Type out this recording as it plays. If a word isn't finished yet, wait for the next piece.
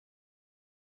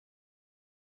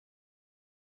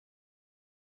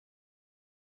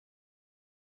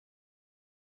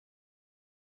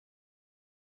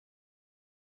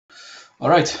All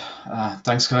right,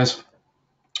 thanks, guys.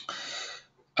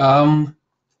 Um,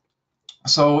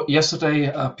 so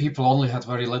yesterday, people only had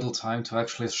very little time to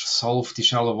actually solve the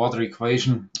shallow water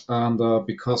equation, and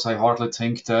because I hardly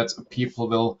think that people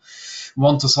will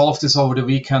want to solve this over the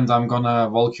weekend, I'm gonna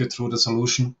walk you through the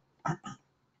solution.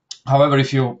 However,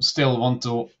 if you still want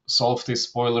to solve this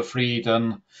spoiler-free,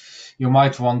 then you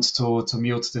might want to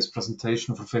mute this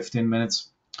presentation for 15 minutes.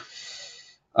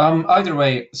 Either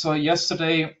way, so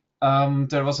yesterday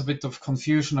there was a bit of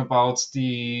confusion about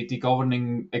the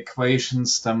governing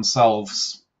equations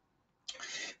themselves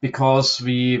because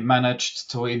we managed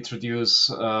to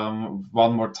introduce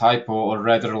one more typo, or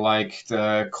rather, like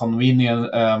the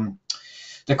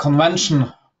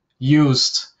convention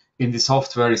used in the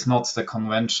software is not the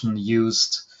convention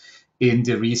used in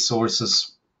the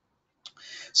resources.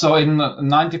 So in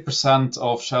 90%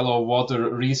 of shallow water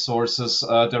resources,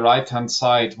 the right-hand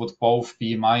side would both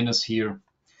be minus here.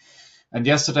 And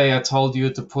yesterday I told you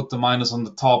to put the minus on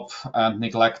the top and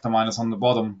neglect the minus on the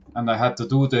bottom. And I had to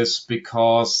do this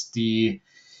because the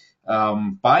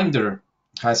binder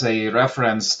has a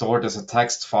reference stored as a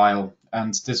text file.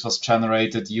 And this was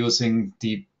generated using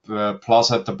the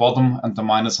plus at the bottom and the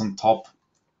minus on top.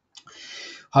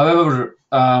 However,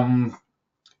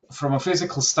 from a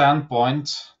physical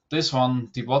standpoint, this one,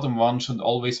 the bottom one, should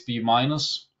always be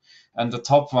minus, and the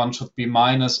top one should be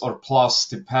minus or plus,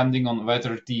 depending on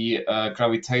whether the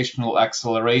gravitational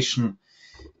acceleration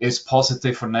is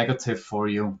positive or negative for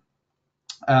you.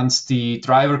 And the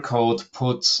driver code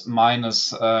puts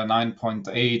minus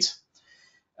 9.8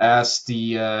 as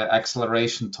the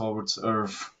acceleration towards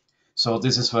Earth. So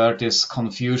this is where this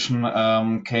confusion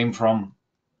came from.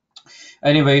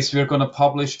 Anyways, we're going to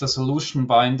publish the solution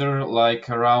binder like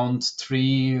around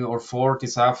 3 or 4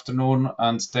 this afternoon,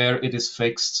 and there it is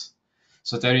fixed.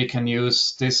 So there you can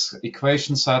use this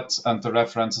equation set, and the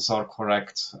references are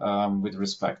correct with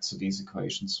respect to these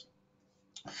equations.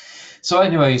 So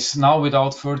anyways, now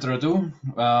without further ado,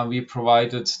 we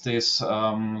provided this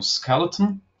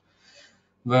skeleton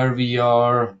where we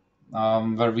are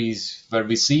where we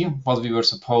see what we were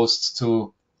supposed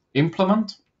to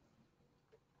implement.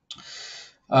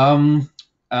 And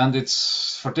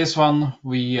it's for this one,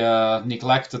 we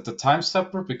neglected the time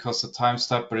stepper because the time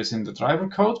stepper is in the driver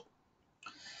code.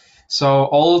 So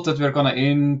all that we're going to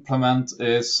implement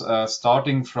is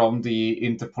starting from the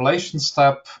interpolation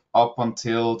step up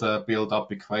until the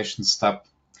build-up equation step,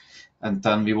 and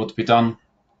then we would be done.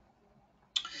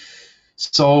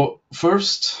 So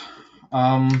first,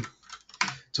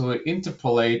 to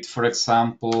interpolate, for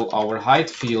example, our height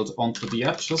field onto the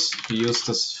edges, we use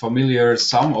this familiar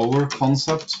sum over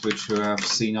concept, which you have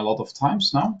seen a lot of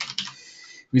times now.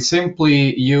 We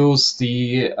simply use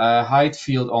the height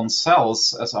field on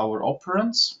cells as our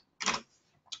operands,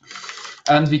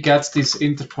 and we get these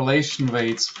interpolation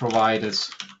weights provided.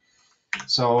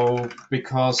 So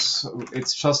because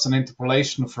it's just an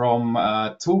interpolation from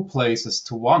 2 places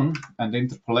to 1, and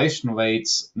interpolation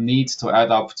weights need to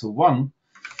add up to 1,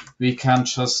 we can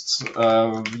just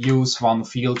use one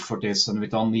field for this, and we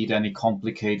don't need any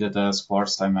complicated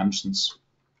sparse dimensions.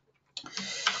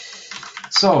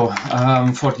 So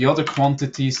for the other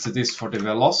quantities, that is for the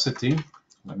velocity,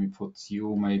 let me put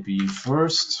u maybe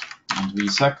first and v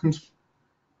second.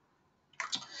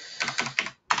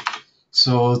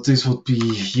 So this would be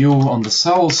u on the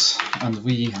cells and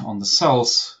v on the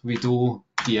cells. We do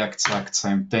the exact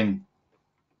same thing.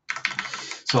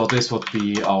 So this would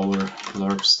be our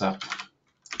lerp step.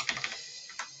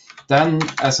 Then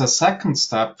as a second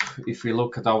step, if we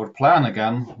look at our plan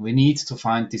again, we need to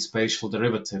find the spatial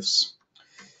derivatives,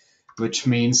 which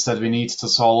means that we need to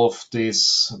solve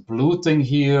this blue thing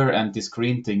here and this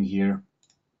green thing here.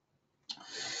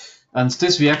 And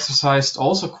this we exercised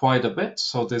also quite a bit.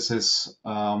 So this is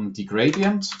the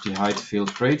gradient, the height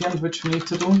field gradient, which we need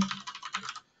to do,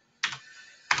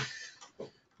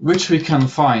 which we can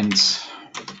find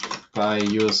by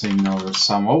using our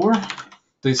sum over,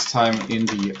 this time in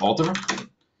the other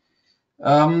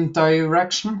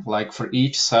direction. Like for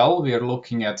each cell, we are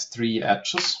looking at 3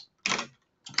 edges.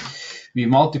 We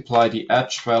multiply the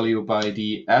edge value by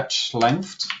the edge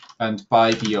length and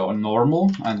by the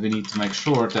normal, and we need to make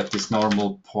sure that this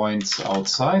normal points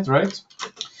outside, right?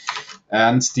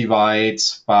 And divide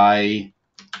by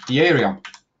the area.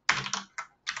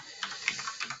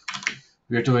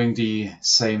 We're doing the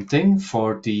same thing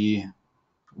for the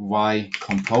y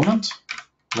component,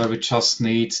 where we just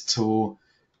need to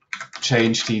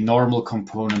change the normal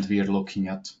component we are looking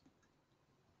at.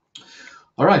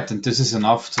 All right, and this is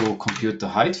enough to compute the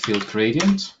height field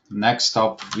gradient. Next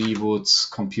up, we would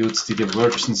compute the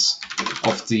divergence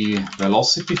of the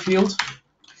velocity field.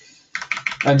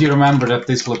 And you remember that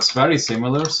this looks very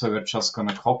similar, so we're just going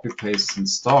to copy paste and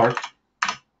start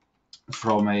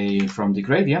from the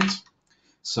gradient.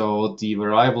 So the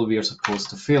variable we are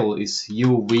supposed to fill is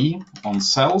uv on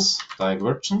cells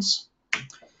divergence.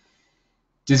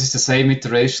 This is the same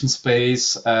iteration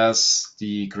space as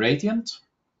the gradient.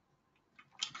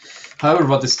 However,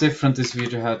 what is different is we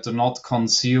had to not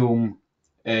consume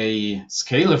a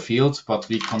scalar field, but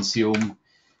we consume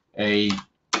a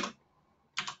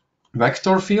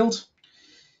vector field.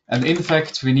 And in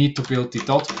fact, we need to build the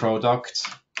dot product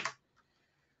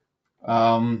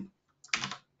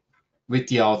with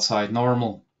the outside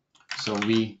normal. So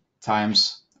v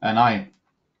times ni.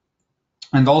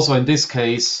 And also in this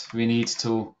case, we need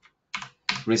to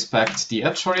respect the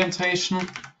edge orientation,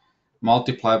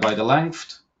 multiply by the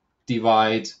length,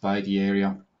 divide by the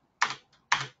area.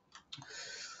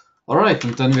 All right,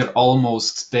 and then we're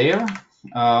almost there.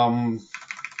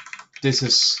 This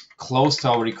is close to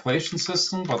our equation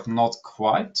system, but not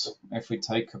quite. If we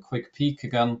take a quick peek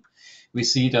again, we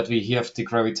see that we have the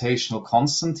gravitational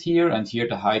constant here, and here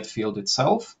the height field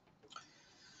itself.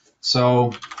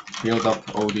 So build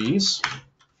up ODEs.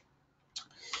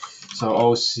 So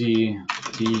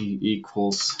OCD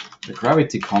equals the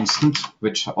gravity constant,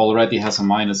 which already has a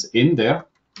minus in there,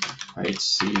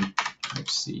 HCX.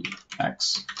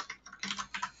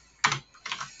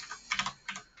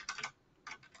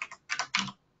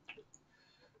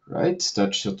 Right,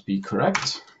 that should be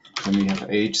correct. Then we have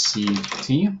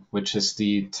HCT, which is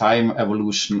the time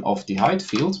evolution of the height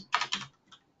field,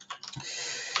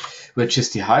 which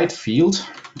is the height field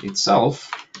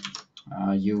itself,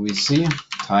 UVC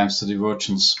times the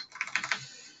divergence.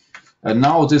 And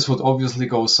now this would obviously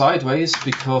go sideways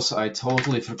because I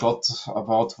totally forgot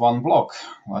about one block.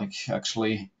 Like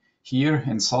actually here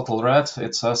in subtle red,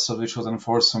 it says that we should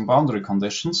enforce some boundary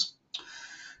conditions.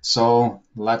 So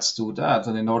let's do that.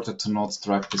 And in order to not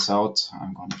drag this out,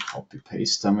 I'm going to copy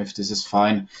paste them if this is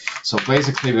fine. So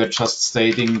basically we're just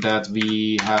stating that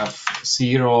we have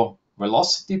 0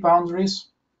 velocity boundaries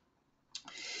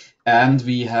and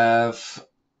we have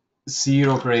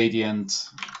 0 gradient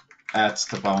at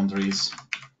the boundaries.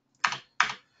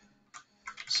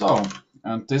 So,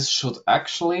 and this should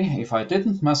actually, if I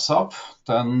didn't mess up,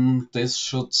 then this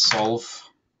should solve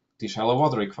the shallow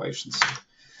water equations.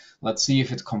 Let's see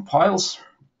if it compiles.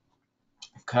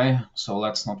 Okay, so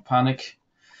let's not panic.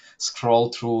 Scroll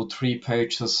through 3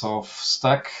 pages of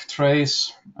stack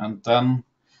trace and then,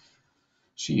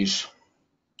 sheesh.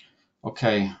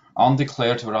 Okay,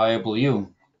 undeclared variable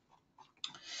u.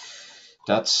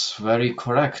 That's very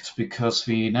correct because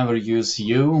we never use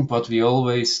u, but we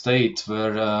always state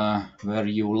where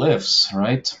u lives,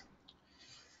 right?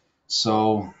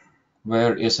 So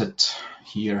where is it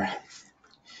here?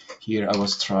 Here I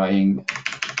was trying,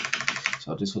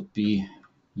 so this would be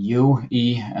u,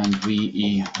 e, and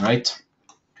ve, right?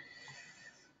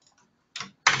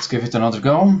 Let's give it another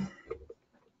go.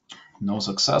 No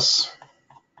success.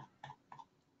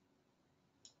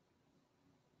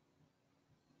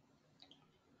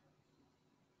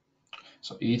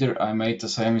 So either I made the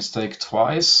same mistake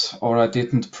twice or I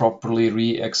didn't properly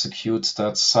re-execute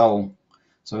that cell.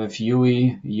 So if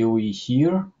UE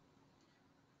here,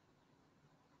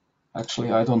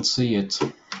 actually I don't see it. So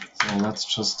let's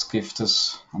just give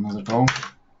this another go.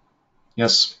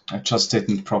 Yes, I just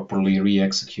didn't properly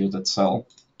re-execute that cell.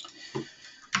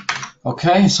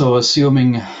 Okay, so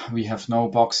assuming we have no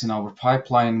bugs in our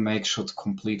pipeline, make should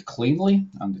complete cleanly,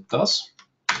 and it does.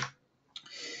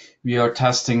 We are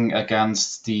testing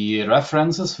against the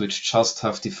references, which just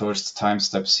have the first time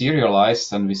step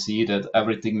serialized, and we see that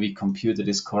everything we computed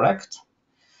is correct.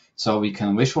 So we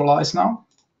can visualize now.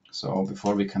 So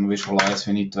before we can visualize,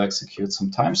 we need to execute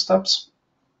some time steps.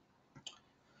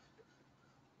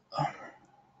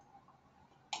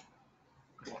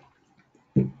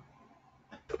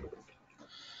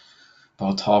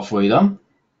 About halfway done.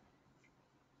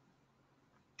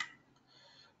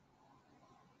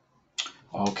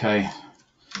 Okay.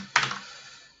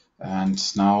 And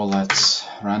now let's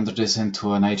render this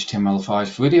into an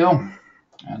HTML5 video.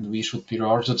 And we should be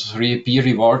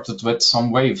rewarded with some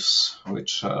waves,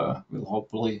 which will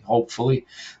hopefully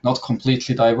not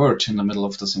completely diverge in the middle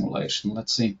of the simulation.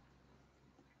 Let's see.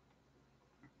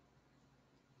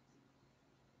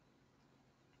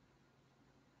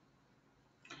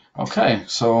 Okay,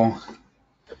 so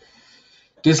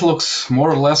this looks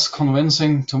more or less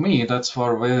convincing to me. That's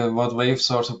what waves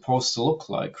are supposed to look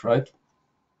like, right?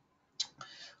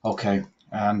 Okay,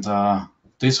 and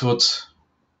this would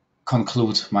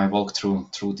conclude my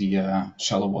walkthrough through the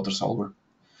shallow water solver.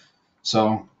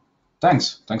 So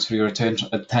thanks for your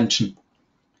attention.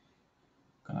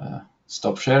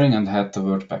 stop sharing and hand the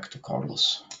word back to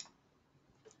Carlos.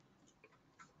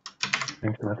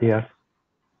 Thanks, Matthias.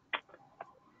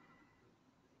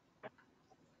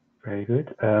 Very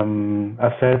good.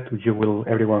 As said,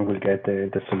 everyone will get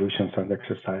the solutions and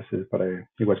exercises, but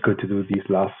it was good to do this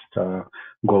last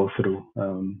go through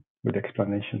with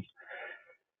explanations.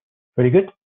 Very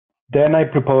good. Then I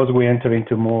propose we enter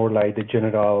into more like the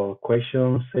general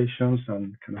question sessions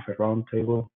and kind of a round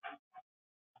table.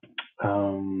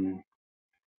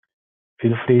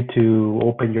 Feel free to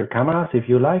open your cameras if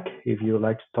you like. If you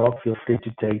like to talk, feel free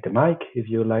to take the mic. If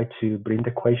you like to bring the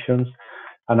questions.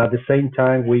 And at the same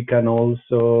time, we can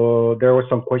also, there were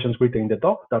some questions written in the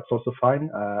doc, that's also fine.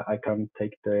 I can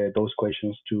take those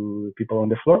questions to people on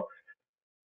the floor.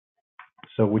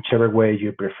 So whichever way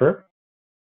you prefer.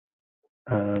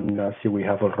 And I see we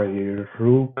have already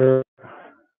Rupert,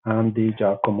 Andy,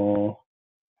 Giacomo,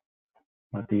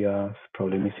 Matthias,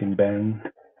 probably missing Ben.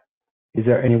 Is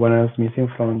there anyone else missing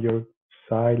from your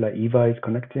side? Like Eva is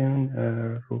connecting,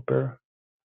 Rupert?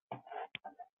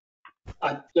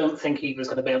 I don't think Eva's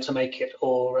going to be able to make it,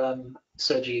 or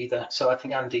Sergi either. So I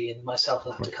think Andy and myself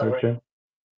will have to cover it.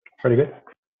 Very good.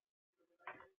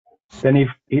 Then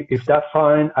if that's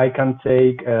fine, I can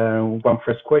take one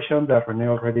first question that Rene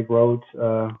already wrote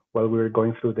while we were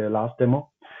going through the last demo.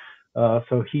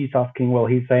 So he's asking, well,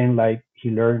 he's saying like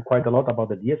he learned quite a lot about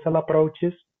the DSL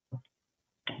approaches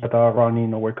that are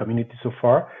running our community so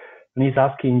far. And he's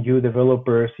asking you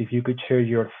developers if you could share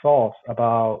your thoughts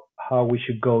about how we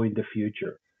should go in the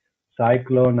future.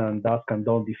 Cyclone and Dusk and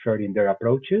Dawn differ in their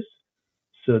approaches.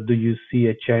 So do you see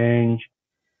a chance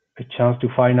to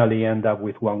finally end up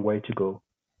with one way to go?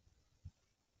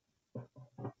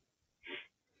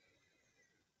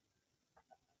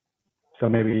 So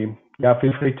maybe, yeah,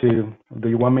 feel free to, do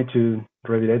you want me to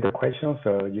reiterate the question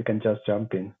so you can just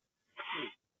jump in?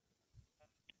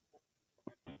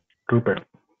 Rupert,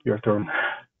 your turn.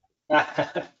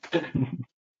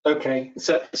 Okay,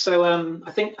 so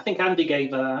I think Andy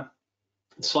gave a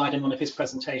slide in one of his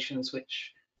presentations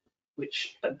which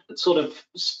sort of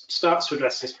starts to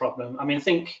address this problem. I mean, I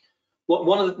think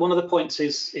one of the points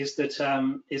is that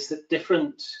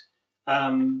different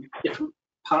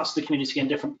parts of the community in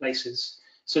different places.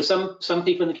 So some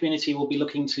people in the community will be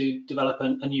looking to develop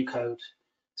a new code.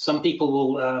 Some people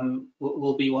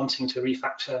will be wanting to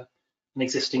refactor an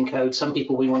existing code. Some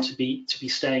people will want to be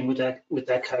staying with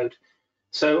their code.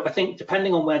 So I think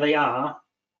depending on where they are,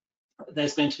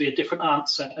 there's going to be a different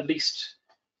answer, at least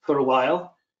for a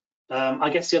while. I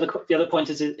guess the other point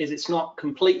is it's not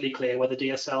completely clear whether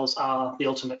DSLs are the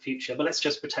ultimate future, but let's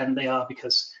just pretend they are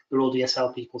because we're all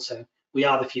DSL people, so we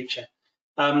are the future.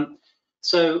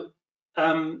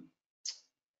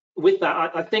 With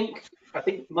that, I think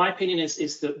my opinion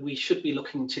is that we should be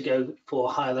looking to go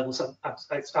for higher levels of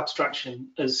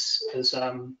abstraction as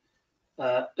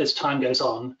time goes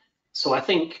on. So I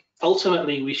think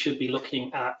ultimately we should be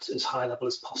looking at as high level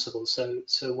as possible. So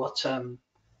what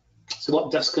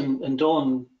Dusk and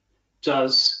Dawn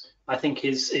does, I think,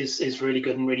 is really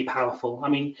good and really powerful. I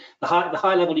mean, the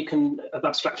high level of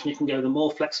abstraction you can go, the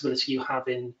more flexibility you have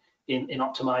in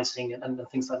optimizing and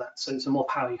things like that. So the more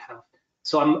power you have.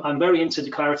 So I'm very into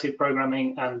declarative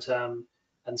programming, and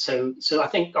so I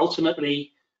think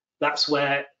ultimately that's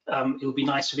where it would be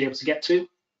nice to be able to get to.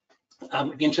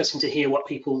 It'd be interesting to hear what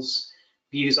people's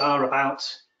views are about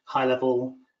high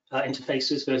level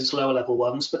interfaces versus lower level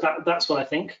ones, but that's what I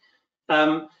think.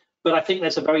 But I think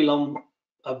there's a very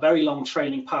long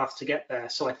training path to get there.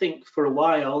 So I think for a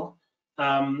while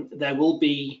there will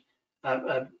be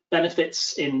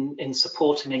benefits in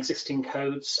supporting existing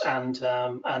codes and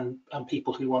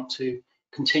people who want to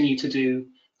continue to do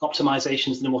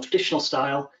optimizations in a more traditional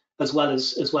style, as well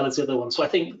as the other ones. So I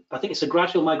think it's a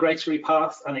gradual migratory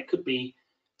path, and it could be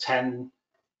 10,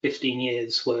 15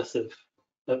 years worth of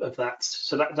that.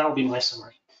 So that would be my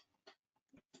summary.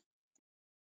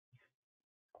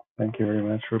 Thank you very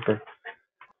much, Rupert.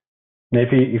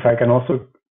 Maybe if I can also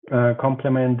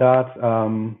complement that,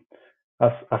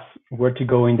 as where to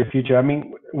go in the future. I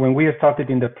mean, when we started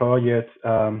in the project,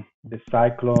 the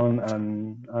Cyclone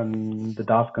and the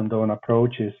Dusk and Dawn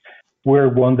approaches, we're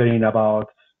wondering about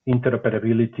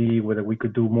interoperability, whether we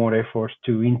could do more efforts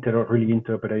to really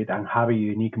interoperate and have a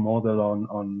unique model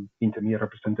on intermediate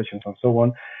representations and so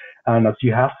on. And as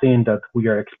you have seen that we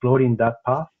are exploring that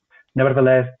path,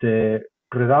 nevertheless, the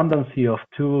redundancy of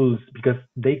tools, because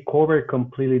they cover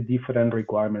completely different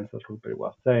requirements, as Rupert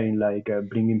was saying, like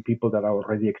bringing people that are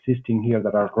already existing here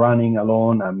that are running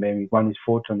alone, and maybe one is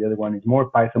Fortran, the other one is more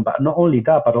Python. But not only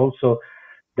that, but also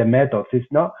the methods. It's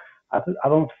not, I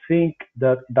don't think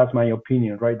that that's my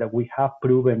opinion, right? That we have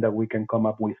proven that we can come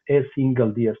up with a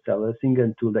single DSL, a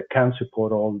single tool that can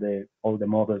support all the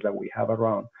models that we have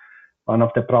around. One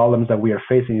of the problems that we are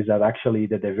facing is that actually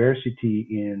the diversity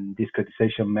in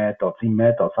discretization methods,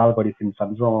 algorithms,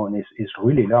 and so on is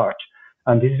really large.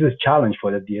 And this is a challenge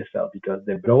for the DSL because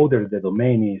the broader the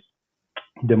domain is,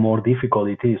 the more difficult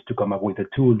it is to come up with a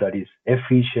tool that is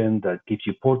efficient, that gives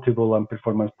you portable and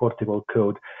performance portable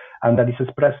code, and that is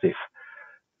expressive.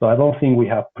 So I don't think we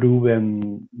have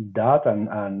proven that,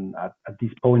 and at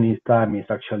this point in time, it's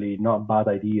actually not a bad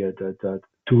idea that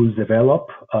tools develop,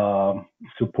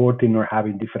 supporting or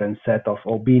having different set of,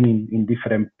 or being in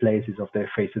different places of the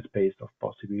phase space of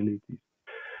possibilities.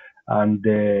 And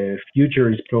the future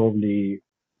is probably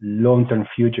long-term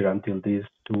future until these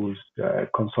tools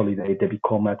consolidate, they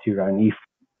become mature, and if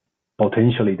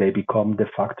potentially they become de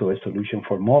facto a solution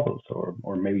for models,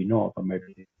 or maybe not, or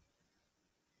maybe.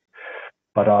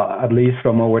 But at least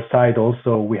from our side,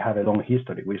 also we have a long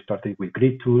history. We started with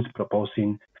grid tools,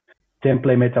 proposing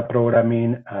template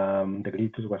metaprogramming. The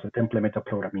grid tools was a template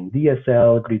metaprogramming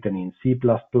DSL written in C++.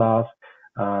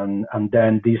 And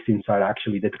then these things are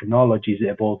actually, the technology is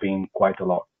evolving quite a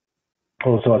lot.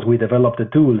 Also, as we develop the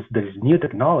tools, there is new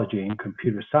technology in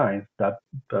computer science that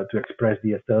to express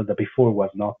DSL that before was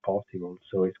not possible.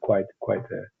 So it's quite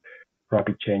a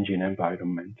rapid changing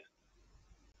environment.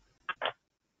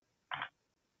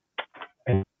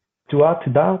 And to add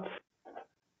to that,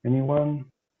 anyone?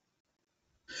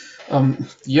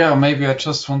 Yeah, maybe I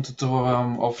just wanted to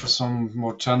offer some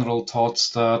more general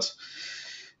thoughts that,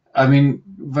 I mean,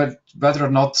 whether or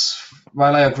not,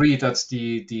 while I agree that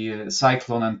the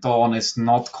Cyclone and Dawn is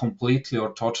not completely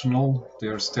orthogonal,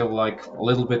 they're still like a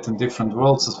little bit in different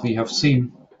worlds as we have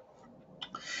seen.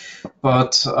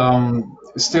 But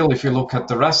still, if you look at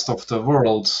the rest of the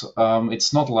world,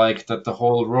 it's not like that the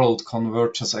whole world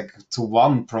converges to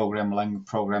one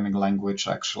programming language.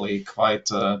 Actually, quite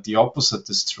the opposite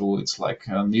is true. It's like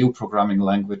new programming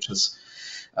languages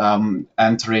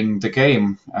entering the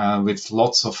game with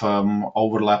lots of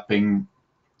overlapping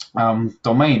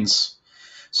domains.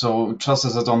 So just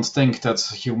as I don't think that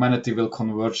humanity will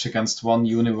converge against one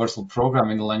universal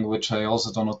programming language, I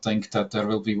also do not think that there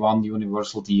will be one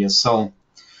universal DSL.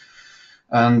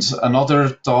 And another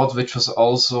thought, which was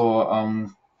also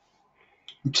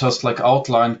just like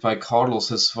outlined by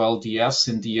Carlos as well, the S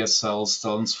in DSL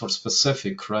stands for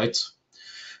specific, right?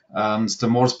 And the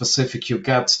more specific you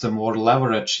get, the more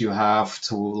leverage you have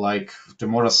to, like, the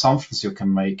more assumptions you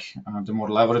can make, the more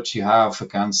leverage you have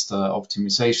against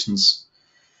optimizations.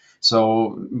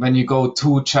 So when you go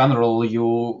too general,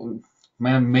 you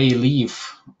may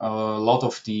leave a lot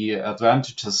of the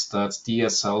advantages that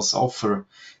DSLs offer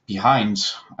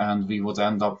behind, and we would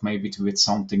end up maybe with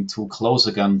something too close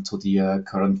again to the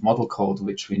current model code,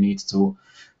 which we need to,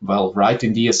 well, write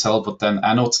in DSL, but then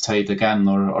annotate again,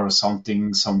 or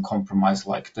something, some compromise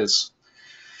like this.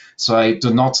 So I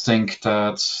do not think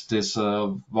that this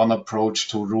one approach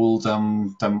to rule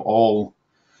them all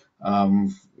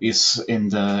is in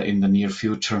the near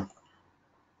future.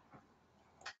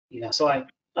 Yeah, so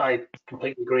I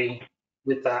completely agree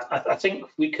with that. I think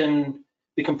we can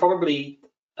probably,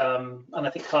 and I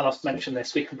think Carlos mentioned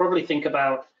this, we can probably think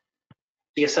about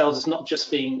DSLs as not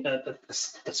just being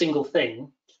a single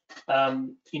thing.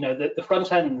 The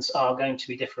front ends are going to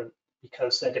be different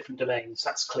because they're different domains.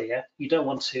 That's clear. You don't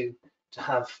want to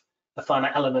have a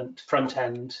finite element front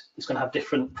end is going to have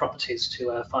different properties to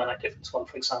a finite difference one,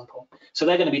 for example. So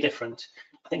they're going to be different.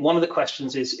 I think one of the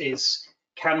questions is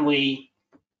can we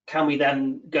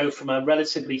then go from a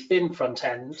relatively thin front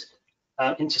end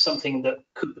into something that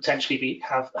could potentially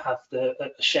have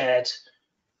the shared,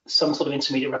 some sort of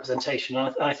intermediate representation?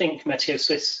 And I think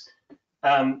ESiWACE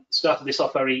started this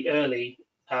off very early,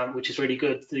 which is really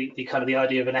good. The kind of the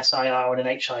idea of an SIR and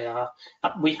an HIR.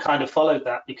 We've kind of followed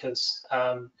that because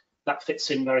that fits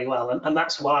in very well, and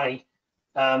that's why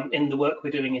in the work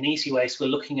we're doing in ESiWACE, we're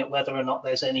looking at whether or not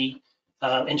there's any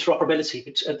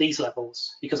interoperability at these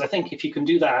levels, because I think if you can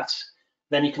do that,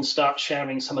 then you can start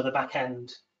sharing some of the back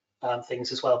end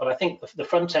things as well. But I think the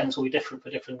front ends will be different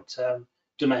for different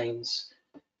domains.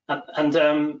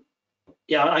 And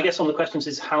yeah, I guess one of the questions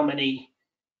is how many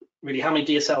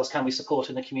DSLs can we support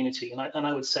in the community? And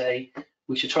I would say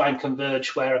we should try and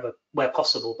converge where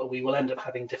possible, but we will end up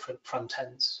having different front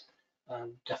ends,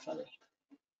 definitely.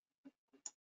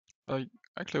 I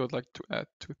actually would like to add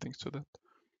two things to that.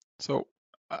 So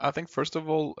I think first of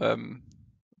all,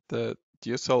 the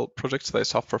DSL projects, they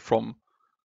suffer from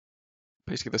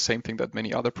basically the same thing that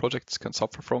many other projects can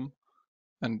suffer from,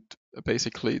 and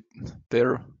basically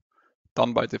their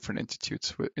done by different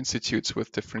institutes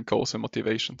with different goals and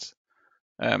motivations.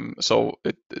 So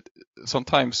it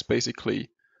sometimes basically,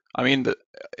 I mean,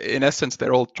 in essence,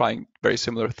 they're all trying very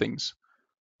similar things,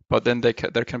 but then there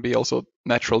can be also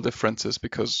natural differences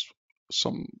because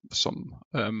some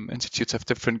institutes have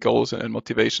different goals and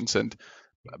motivations,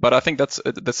 but I think that's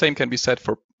the same can be said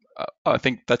for. I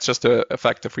think that's just a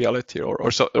fact of reality, or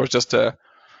just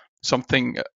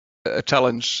something, a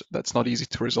challenge that's not easy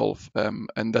to resolve,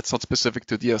 and that's not specific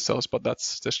to DSLs, but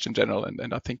that's just in general.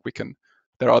 And I think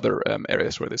there are other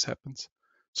areas where this happens.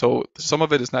 So some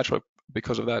of it is natural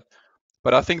because of that.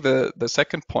 But I think the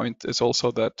second point is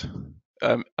also that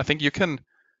I think you can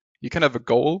have a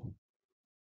goal,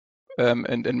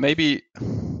 and maybe,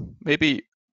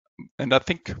 and I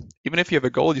think even if you have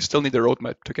a goal, you still need a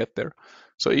roadmap to get there.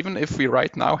 So even if we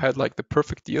right now had like the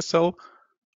perfect DSL,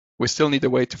 we still need a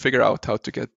way to figure out how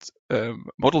to get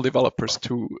model developers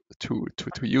to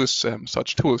use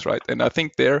such tools, right? And I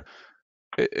think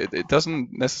it doesn't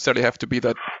necessarily have to be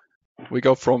that we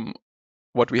go from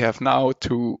what we have now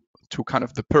to kind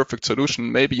of the perfect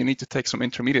solution. Maybe you need to take some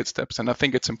intermediate steps, and I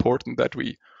think it's important that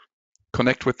we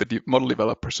connect with the model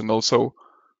developers, and also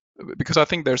because I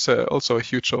think there's also a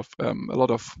huge of a lot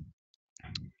of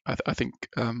I think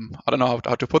I don't know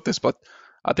how to put this, but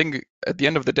I think at the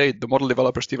end of the day, the model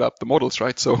developers develop the models,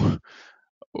 right? So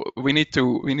we need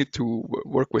to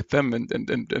work with them,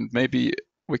 and maybe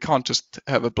we can't just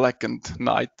have a black and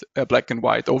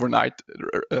white overnight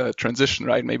transition,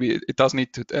 right? Maybe it does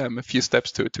need to a few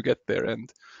steps to get there,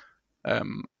 and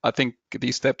I think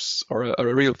these steps are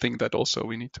a real thing that also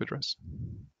we need to address.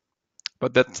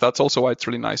 But that's also why it's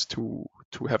really nice to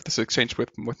have this exchange with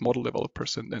model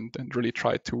developers and really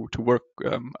try to work.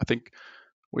 I think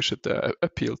we should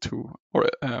appeal to, or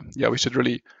we should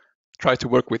really try to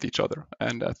work with each other.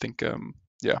 And I think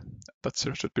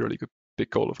that should be a really good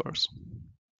big goal of ours.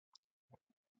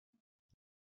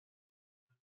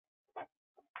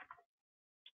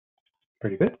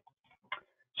 Pretty good.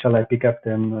 Shall I pick up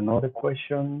then another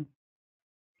question?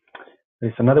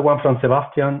 There's another one from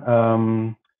Sebastian.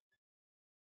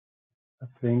 I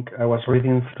think I was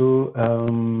reading through,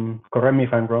 correct me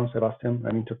if I'm wrong, Sebastian,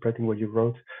 I'm interpreting what you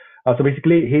wrote. So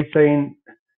basically he's saying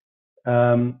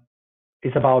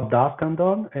it's about dusk and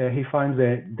dawn. He finds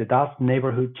the dusk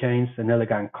neighborhood chains an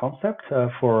elegant concept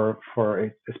for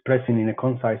expressing in a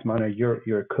concise manner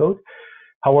your code.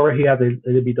 However, he had a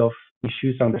little bit of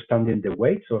issues understanding the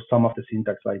weights or some of the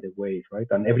syntax like the weight, right?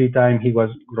 And every time he was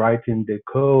writing the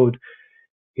code,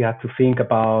 he had to think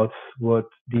about what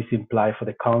this implied for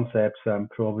the concepts and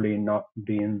probably not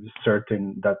being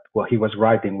certain that what he was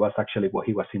writing was actually what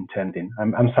he was intending.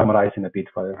 I'm summarizing a bit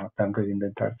rather than reading the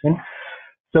entire thing.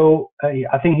 So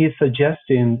I think he's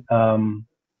suggesting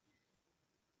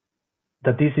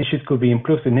that these issues could be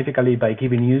improved significantly by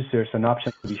giving users an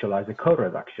option to visualize the code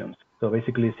reductions. So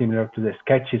basically similar to the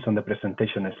sketches on the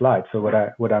presentation slide. So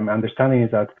what I'm understanding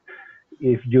is that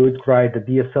if you would write the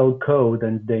DSL code,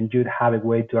 and then you'd have a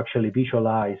way to actually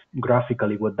visualize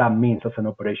graphically what that means as an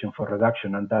operation for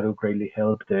reduction, and that would greatly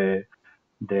help the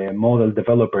model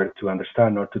developer to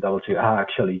understand or to double check,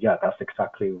 actually, yeah, that's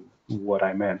exactly what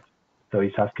I meant. So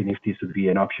he's asking if this would be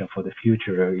an option for the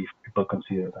future, or if people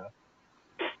consider that.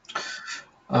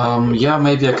 Yeah,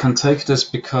 maybe I can take this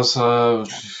because,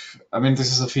 I mean,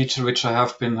 this is a feature which I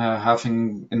have been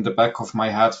having in the back of my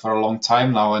head for a long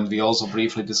time now, and we also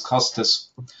briefly discussed this.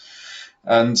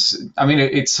 And I mean,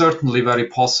 it's certainly very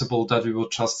possible that we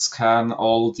would just scan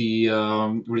all the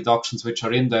reductions which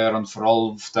are in there, and for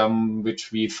all of them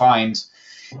which we find,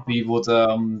 we would,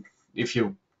 if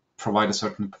you provide a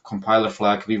certain compiler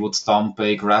flag, we would dump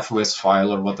a GraphOS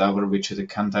file or whatever, which it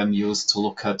can then use to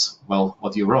look at, well,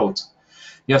 what you wrote.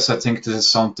 Yes, I think this is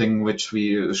something which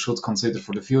we should consider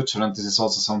for the future, and this is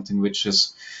also something which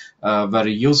is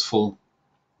very useful.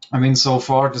 I mean, so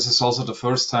far, this is also the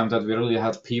first time that we really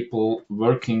had people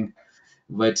working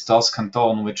with dusk and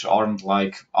dawn, which aren't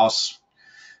like us.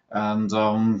 And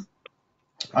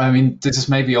I mean, this is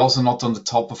maybe also not on the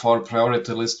top of our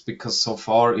priority list, because so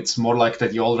far it's more like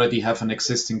that you already have an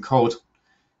existing code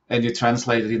and you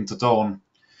translate it into dawn.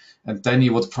 And then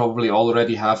you would probably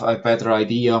already have a better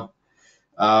idea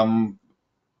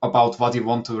about what you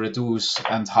want to reduce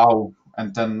and how,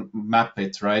 and then map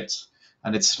it, right?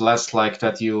 And it's less like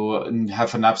that you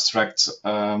have an abstract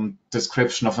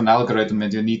description of an algorithm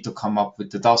and you need to come up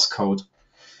with the Dust code.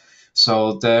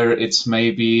 So there it's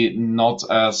maybe not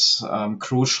as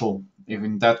crucial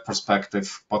in that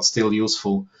perspective, but still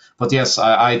useful. But yes,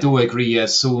 I do agree,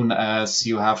 as soon as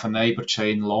you have a neighbor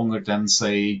chain longer than,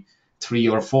 say, 3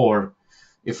 or 4,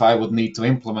 if I would need to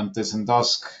implement this in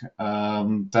Dusk,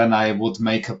 then I would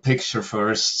make a picture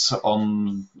first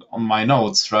on my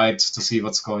nodes, right, to see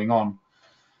what's going on.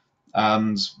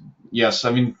 And yes,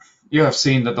 I mean, you have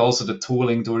seen that also the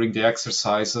tooling during the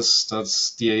exercises,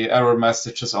 that the error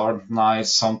messages aren't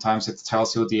nice. Sometimes it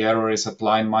tells you the error is at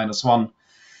line -1.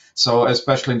 So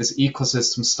especially in this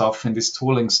ecosystem stuff, in this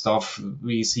tooling stuff,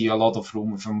 we see a lot of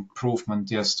room for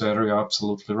improvement. Yes, there you're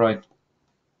absolutely right.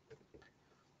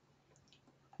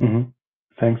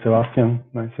 Thanks, Sebastian.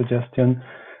 Nice suggestion.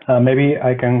 Maybe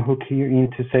I can hook you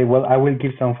in to say, well, I will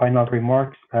give some final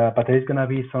remarks, but there's going to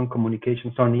be some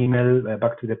communications on email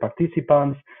back to the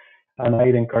participants. And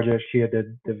I'd encourage here the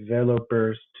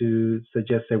developers to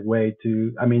suggest a way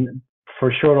to, I mean,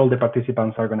 for sure, all the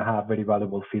participants are going to have very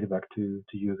valuable feedback to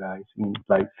you guys in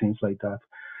like things like that.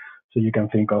 So you can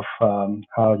think of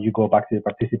how you go back to the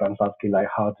participants asking, like,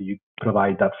 how do you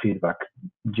provide that feedback?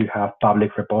 Do you have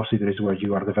public repositories where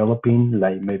you are developing,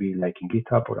 like maybe like in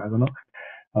GitHub, or I don't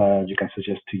know. You can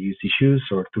suggest to use issues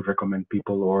or to recommend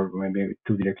people, or maybe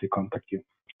to directly contact you.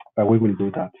 But we will do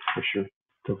that for sure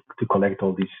to collect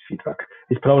all this feedback.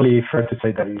 It's probably fair to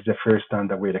say that it's the first time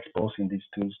that we're exposing these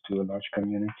tools to a large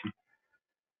community.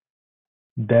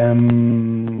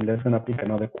 Then let's gonna pick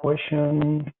another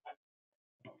question.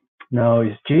 Now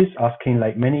is Gis asking,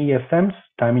 like many ESMs,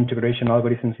 time integration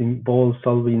algorithms involve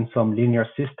solving some linear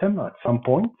system at some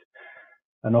point,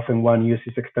 and often one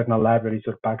uses external libraries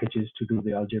or packages to do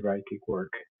the algebraic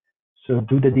work. So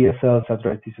do the DSLs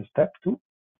address this step too?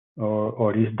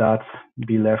 Or is that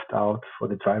be left out for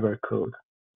the driver code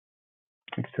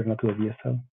external to the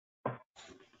DSL?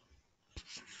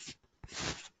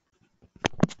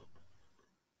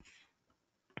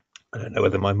 I don't know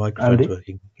whether my microphone's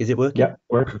working. Is it working? Yeah,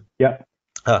 works. Yeah.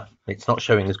 It's not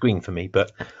showing as green for me,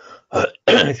 but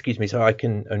excuse me. So I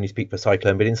can only speak for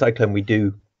Cyclone, but in Cyclone we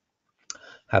do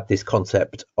have this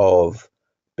concept of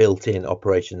built-in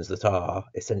operations that are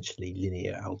essentially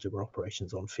linear algebra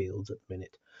operations on fields at the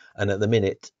minute. And at the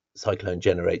minute, Cyclone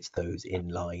generates those in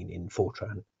line in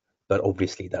Fortran, but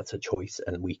obviously that's a choice,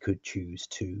 and we could choose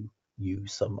to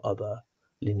use some other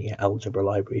linear algebra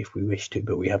library if we wish to,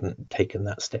 but we haven't taken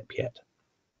that step yet.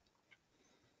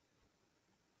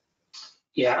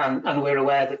 Yeah, and we're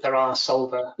aware that there are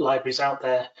solver libraries out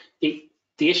there. The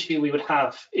issue we would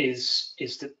have is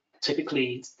that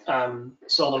typically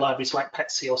solver libraries like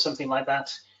Petsy or something like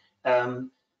that,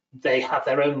 they have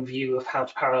their own view of how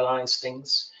to parallelize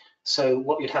things. So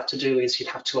what you'd have to do is you'd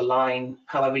have to align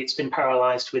however it's been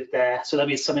parallelized with there. So there'll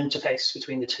be some interface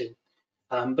between the two.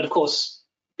 But of course,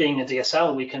 being a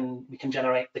DSL, we can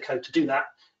generate the code to do that,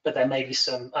 but there may be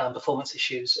some performance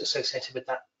issues associated with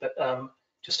that. But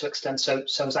just to extend, so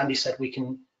as Andy said, we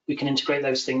can integrate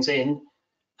those things in.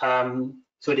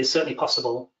 So it is certainly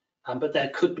possible, but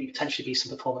there could potentially be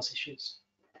some performance issues.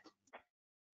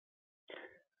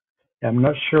 I'm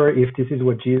not sure if this is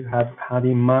what you have had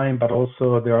in mind, but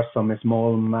also there are some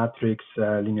small matrix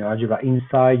linear algebra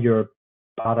inside your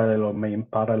parallel or main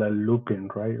parallel looping,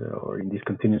 right? Or in this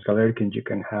continuous algorithm, you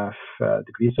can have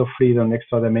degrees of freedom,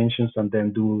 extra dimensions, and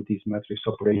then do these matrix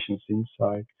operations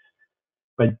inside.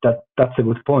 But that's a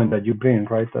good point that you bring,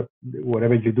 right? That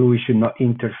whatever you do, it should not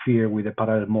interfere with the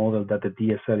parallel model that the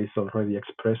DSL is already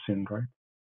expressing, right?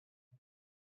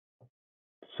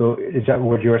 So is that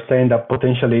what you're saying, that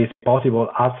potentially it's possible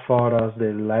as far as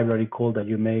the library call that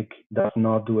you make does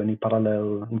not do any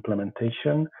parallel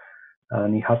implementation,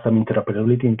 and it has some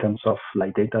interoperability in terms of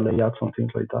like data layouts and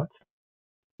things like that?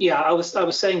 Yeah, I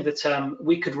was saying that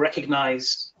we could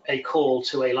recognize a call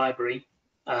to a library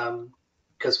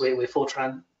because we're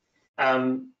Fortran,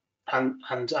 and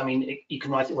I mean you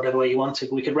can write it whatever way you want to,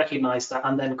 but we could recognize that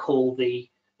and then call the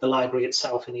library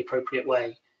itself in the appropriate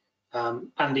way.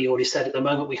 Andy already said at the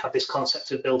moment we have this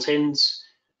concept of built-ins,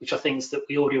 which are things that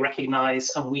we already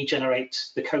recognize and we generate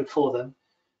the code for them.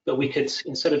 But we could,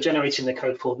 instead of generating the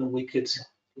code for them, we could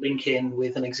link in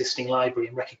with an existing library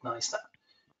and recognize that.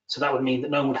 So that would mean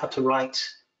that no one would have to write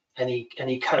any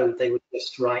code. They would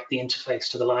just write the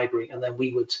interface to the library, and then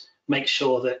we would make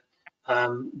sure that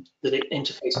that it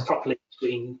interfaces properly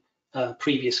between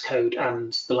previous code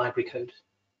and the library code.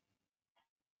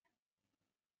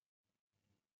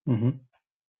 Mm-hmm.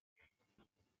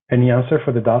 Any answer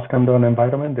for the Dask and Dawn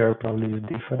environment? They're probably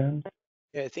different.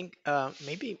 Yeah, I think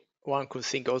maybe one could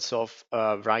think also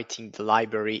of writing the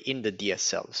library in the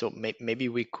DSL. So maybe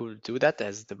we could do that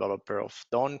as developer of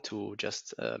Dawn to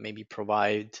just maybe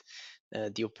provide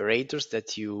the operators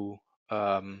that you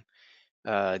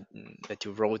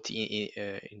wrote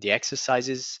in the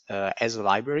exercises as a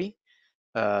library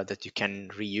that you can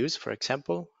reuse, for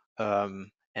example,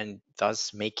 and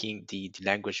thus making the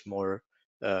language more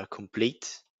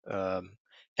complete,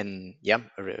 and yeah,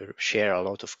 share a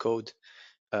lot of code.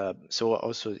 So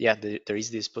also, yeah, there is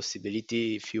this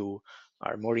possibility, if you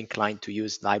are more inclined to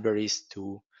use libraries,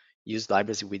 to use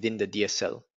libraries within the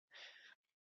DSL.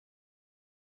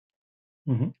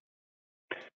 Mm-hmm.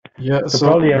 Yeah, So so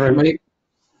probably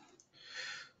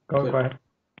go ahead.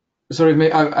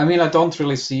 sorry, I mean, I don't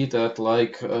really see that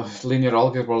like linear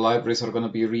algebra libraries are going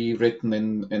to be rewritten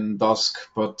in Dusk,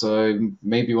 but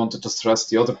maybe wanted to stress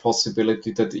the other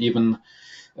possibility that even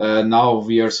now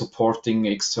we are supporting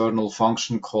external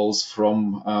function calls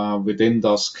from within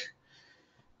Dusk.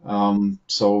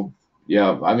 So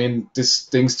yeah, I mean, these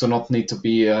things do not need to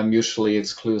be mutually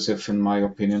exclusive, in my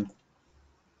opinion.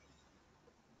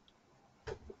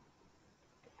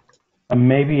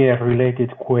 Maybe a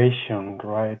related question,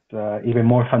 right? Even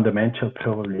more fundamental,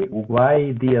 probably.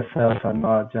 Why DSLs are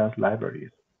not just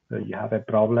libraries? So you have a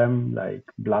problem, like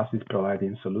BLAS is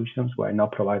providing solutions. Why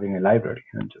not providing a library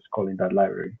and just calling that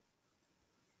library?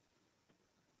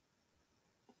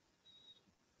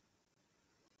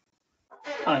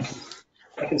 I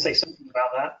can say something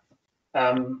about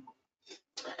that.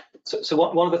 So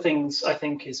one of the things I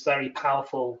think is very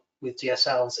powerful with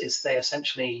DSLs is they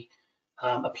essentially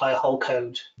apply a whole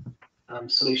code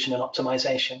solution and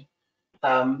optimization.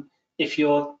 If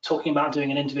you're talking about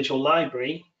doing an individual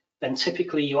library, then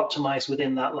typically you optimize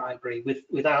within that library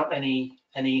without any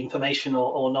information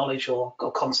or knowledge or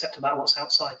concept about what's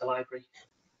outside the library.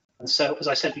 And so, as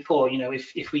I said before,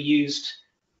 if we used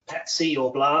PETC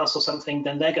or BLAS or something,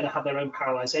 then they're going to have their own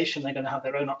parallelization, they're going to have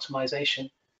their own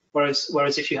optimization.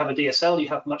 Whereas if you have a DSL, you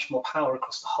have much more power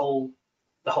across the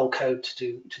whole code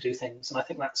to do things. And I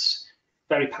think that's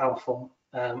very powerful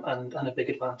and a big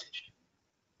advantage.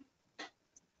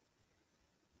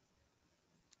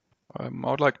 I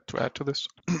would like to add to this.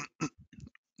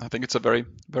 I think it's a very,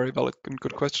 very valid and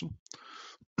good question.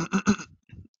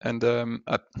 And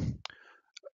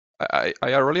I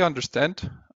really understand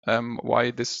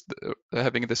why this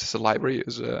having this as a library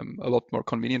is a lot more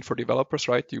convenient for developers,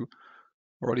 right? You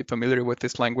are already familiar with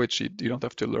this language. You don't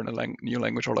have to learn a new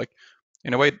language, or like,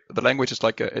 in a way, the language is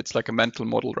like a mental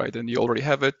model, right? And you already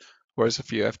have it. Whereas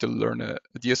if you have to learn a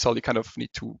DSL, you kind of need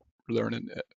to relearn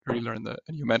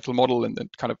a new mental model and then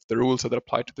kind of the rules that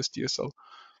apply to this DSL.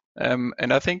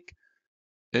 And I think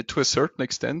to a certain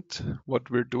extent, what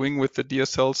we're doing with the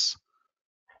DSLs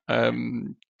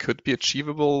could be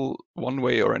achievable one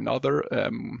way or another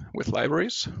with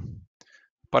libraries.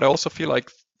 But I also feel like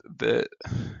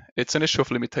it's an issue of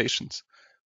limitations.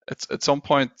 At some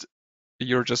point,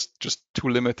 you're just too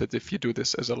limited if you do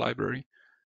this as a library.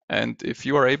 And if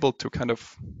you are able to kind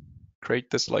of create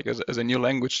this like as a new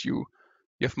language, you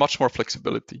have much more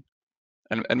flexibility.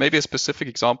 And maybe a specific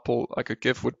example I could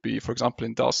give would be, for example,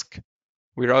 in Dusk,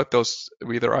 we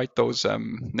either write those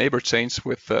neighbor chains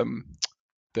with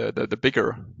the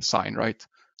bigger sign, right?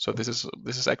 So this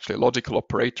is actually a logical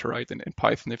operator, right? In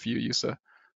Python, if you use the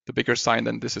bigger sign,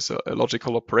 then this is a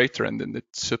logical operator, and then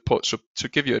it's supposed to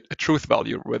give you a truth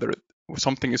value, whether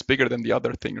something is bigger than the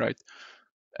other thing, right?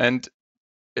 And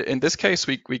in this case,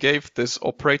 we gave this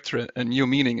operator a new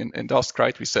meaning in Dusk,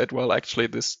 right? We said, well, actually,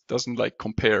 this doesn't like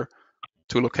compare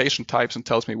two location types and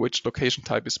tells me which location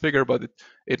type is bigger, but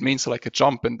it means like a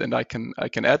jump, and then I can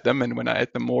add them, and when I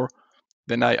add them more,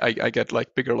 then I get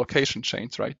like bigger location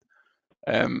chains, right?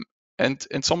 And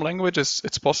in some languages,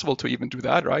 it's possible to even do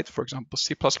that, right? For example,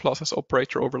 C++ has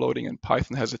operator overloading, and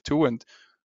Python has it too, and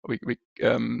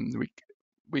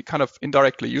we kind of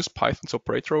indirectly use Python's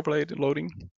operator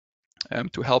overloading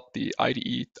to help the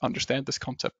IDE understand this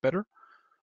concept better.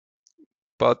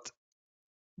 But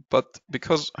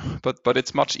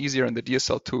it's much easier in the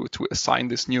DSL to assign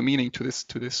this new meaning to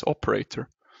this operator.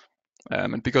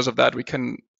 And because of that, we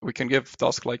can give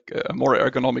Dusk like a more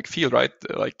ergonomic feel, right?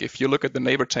 Like if you look at the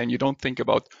neighbor chain, you don't think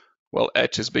about, well,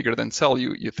 edge is bigger than cell.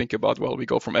 You think about, well, we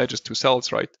go from edges to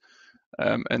cells, right?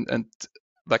 And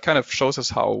that kind of shows us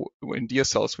how in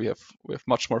DSLs we have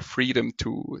much more freedom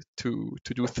to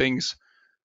do things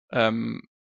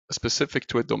specific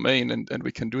to a domain, and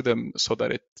we can do them so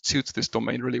that it suits this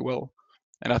domain really well.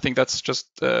 And I think that's just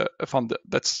I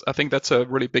think that's a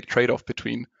really big trade-off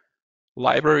between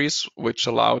libraries, which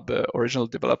allow the original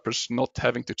developers not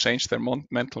having to change their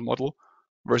mental model,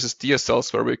 versus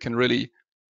DSLs, where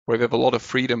we have a lot of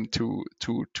freedom to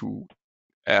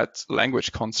add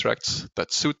language constructs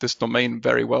that suit this domain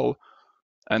very well,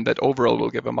 and that overall will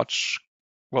give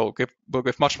will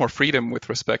give much more freedom with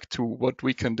respect to what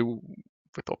we can do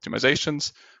with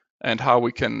optimizations and how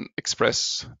we can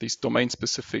express these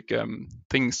domain-specific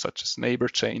things such as neighbor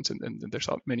chains, and there's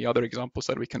many other examples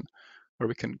that we can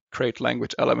create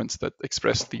language elements that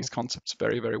express these concepts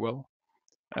very, very well.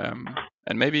 And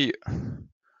maybe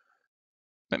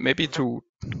to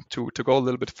go a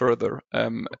little bit further,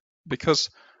 because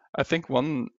I think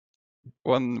one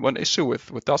issue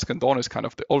with dusk and dawn is kind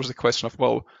of always the question of,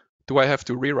 well, do I have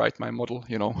to rewrite my model?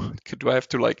 You know, do I have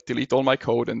to like delete all my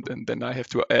code and then I have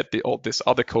to add all this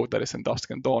other code that is in dusk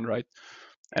and dawn, right?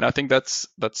 And I think that's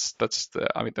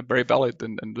I mean, a very valid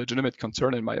and legitimate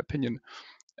concern in my opinion.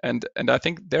 And I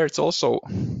think there it's also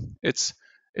it's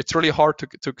really hard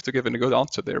to give a good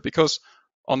answer there, because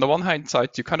on the one hand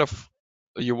side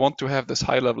you want to have this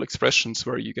high level expressions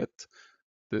where you get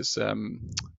this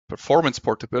performance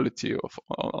portability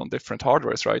on different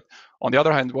hardwares, right? On the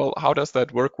other hand, well, how does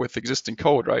that work with existing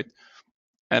code, right?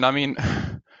 And I mean,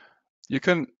 you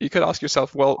could ask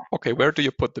yourself, well, okay, where do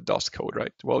you put the dust code,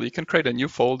 right? Well, you can create a new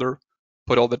folder,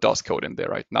 put all the dust code in there,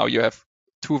 right? Now you have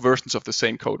two versions of the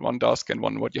same code, one dust and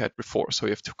one what you had before. So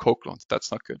you have two co-clones.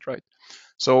 That's not good, right?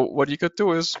 So what you could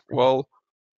do is, well,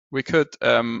 we could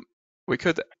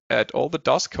add all the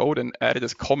dust code and add it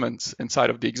as comments inside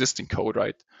of the existing code,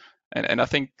 right? And I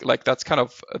think like that's kind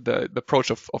of the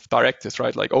approach of directives,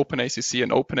 right? Like OpenACC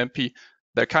and OpenMP,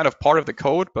 they're kind of part of the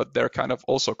code, but they're kind of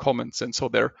also comments, and so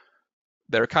they're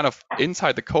kind of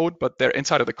inside the code, but they're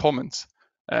inside of the comments.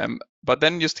 But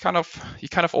then you kind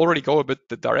of already go a bit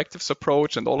the directives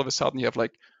approach, and all of a sudden you have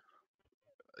like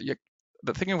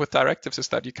the thing with directives is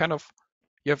that you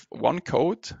have one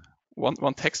code,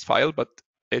 one text file, but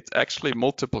it's actually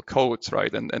multiple codes,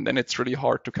 right? And then it's really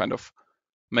hard to kind of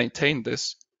maintain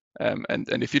this. And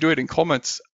if you do it in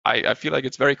comments, I feel like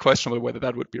it's very questionable whether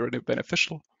that would be really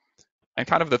beneficial. And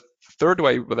kind of the third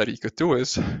way that you could do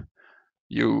is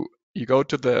you go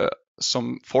to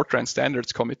some Fortran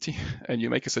standards committee and you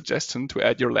make a suggestion to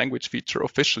add your language feature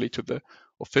officially to the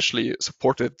officially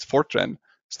supported Fortran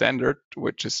standard,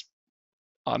 which is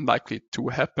unlikely to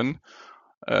happen.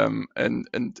 And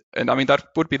I mean, that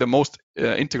would be the most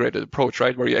integrated approach,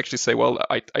 right? Where you actually say, well,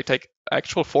 I take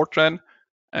actual Fortran,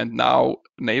 and now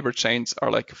neighbor chains are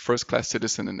like first-class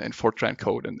citizen in Fortran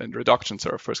code, and reductions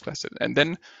are first-class citizen. And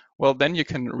then, well, then you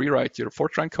can rewrite your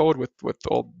Fortran code with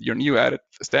all your new added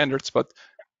standards. But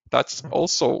that's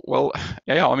also, well,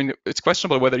 yeah, I mean, it's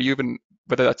questionable whether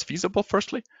that's feasible,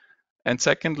 firstly, and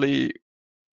secondly,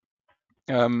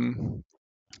 you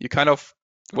kind of,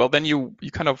 well, then you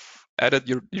kind of added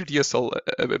your DSL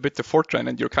a bit to Fortran,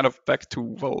 and you're kind of back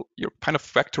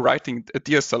to writing a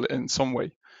DSL in some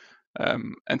way.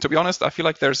 And to be honest, I feel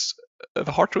like the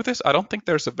hard truth is I don't think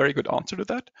there's a very good answer to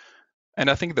that. And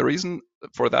I think the reason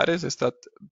for that is that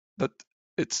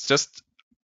it's just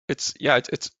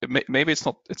maybe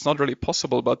it's not really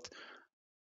possible, but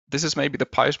this is maybe the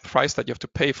price that you have to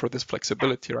pay for this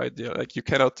flexibility, right? Yeah, like you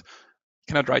cannot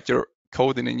write your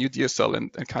code in a new DSL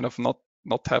and kind of not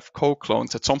have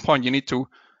co-clones. At some point you need to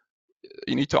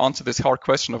answer this hard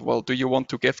question of, well, do you want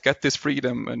to get this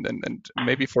freedom, and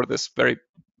maybe for this very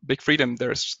big freedom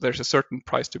there's a certain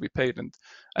price to be paid, and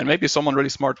maybe someone really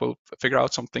smart will figure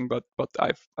out something, but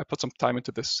I put some time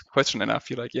into this question, and I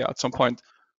feel like, yeah, at some point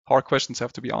hard questions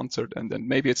have to be answered, and then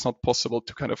maybe it's not possible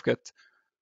to kind of get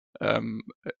I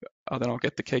don't know,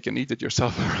 get the cake and eat it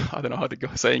yourself. I don't know how the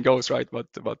saying goes, right? But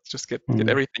just get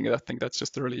everything. I think that's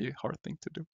just a really hard thing to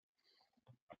do.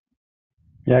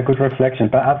 Yeah, good reflection.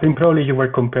 But I think probably you were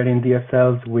comparing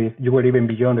DSLs with, you were even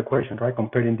beyond the question, right?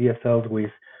 Comparing DSLs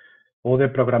with other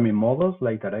programming models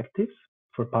like directives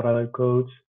for parallel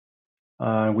codes,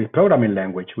 with programming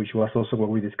language, which was also what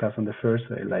we discussed on the first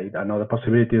day. Like another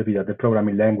possibility would be that the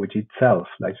programming language itself,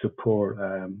 like support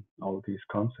all these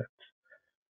concepts.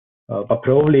 But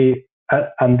probably,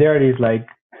 and there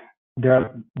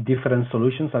are different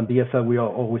solutions, and DSL, we are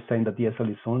always saying that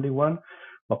DSL is only one,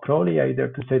 but probably I dare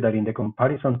to say that in the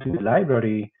comparison to the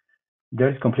library, there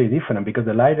is completely different, because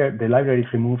the library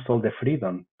removes all the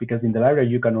freedom, because in the library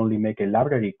you can only make a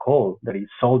library call that is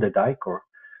solve the DICOR.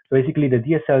 So basically the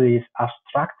DSL is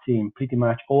abstracting pretty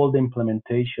much all the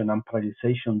implementation and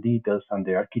parallelization details and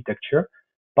the architecture,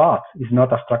 but it's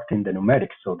not abstracting the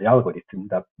numerics, so the algorithm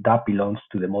that belongs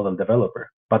to the model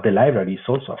developer. But the library is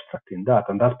also abstracting that,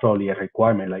 and that's probably a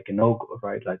requirement, like a no-go,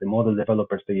 right? Like the model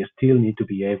developers, they still need to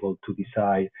be able to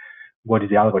decide what is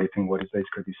the algorithm, what is the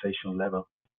discretization level.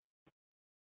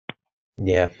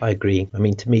 Yeah, I agree. I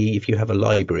mean, to me, if you have a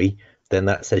library, then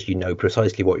that says you know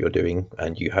precisely what you're doing,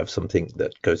 and you have something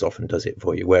that goes off and does it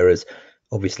for you. Whereas,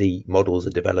 obviously, models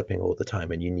are developing all the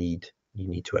time, and you need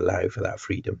to allow for that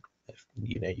freedom.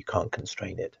 You can't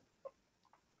constrain it.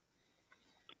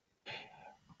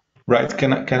 Right.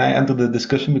 Can I enter the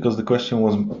discussion, because the question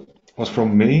was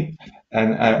from me,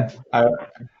 and I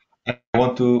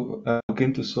want to look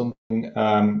into something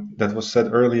that was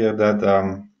said earlier,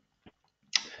 that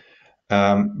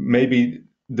maybe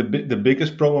the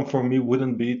biggest problem for me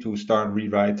wouldn't be to start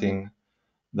rewriting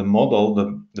the model.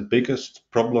 The biggest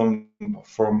problem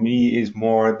for me is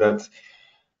more that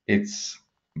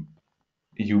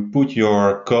you put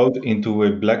your code into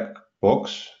a black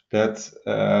box that,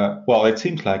 well, it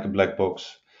seems like a black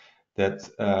box that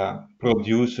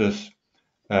produces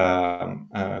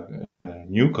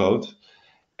new code.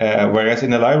 Whereas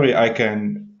in the library,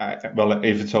 well,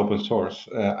 if it's open source,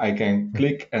 I can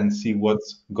click and see what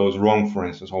goes wrong, for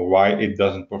instance, or why it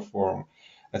doesn't perform,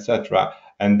 etc.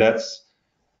 And that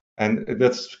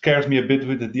scares me a bit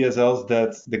with the DSLs,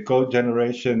 that the code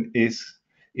generation is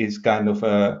kind of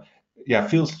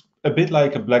feels a bit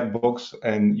like a black box,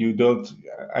 and you don't.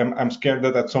 I'm scared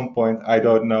that at some point I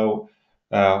don't know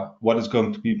what is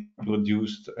going to be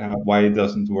produced, why it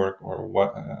doesn't work, or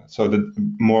what. So that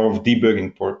more of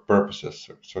debugging purposes,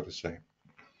 so to say.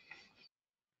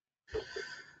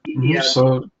 Yeah,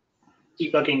 So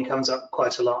debugging comes up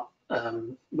quite a lot.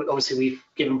 Obviously, we've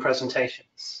given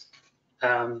presentations,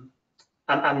 and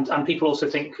people also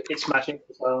think it's magic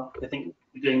as well. They think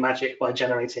we're doing magic by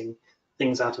generating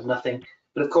things out of nothing.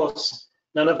 But of course,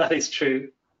 none of that is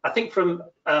true. I think from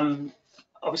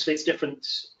obviously it's different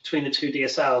between the two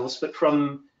DSLs, but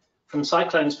from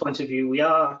Cyclone's point of view, we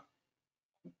are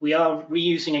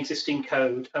reusing existing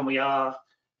code, and we are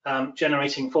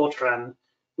generating Fortran,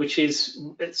 which is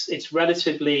it's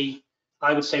relatively,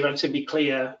 I would say, relatively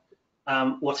clear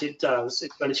what it does.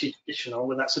 It's relatively traditional.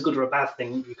 Whether that's a good or a bad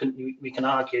thing, we can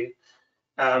argue.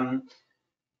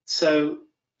 So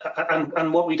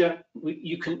and what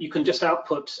you can just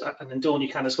output, and in Dawn you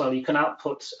can as well. You can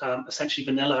output essentially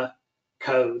vanilla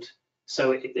code.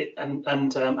 So and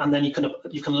then you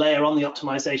can layer on the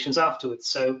optimizations afterwards.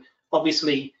 So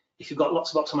obviously, if you've got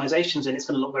lots of optimizations in, it's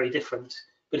going to look very different.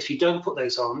 But if you don't put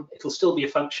those on, it'll still be a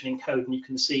functioning code, and you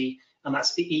can see, and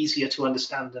that's easier to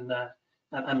understand and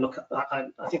look at.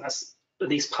 I think that's at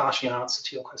least partially an answer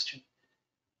to your question.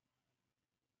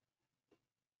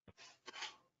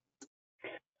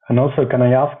 And also, can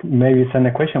I ask, maybe send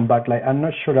a question back? Like, I'm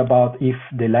not sure about if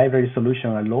the library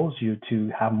solution allows you to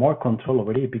have more control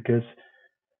over it, because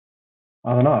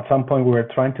I don't know, at some point we were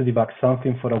trying to debug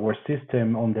something for our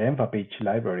system on the MVAPage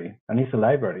library, and it's a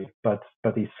library, but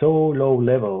it's so low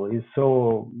level, it's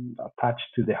so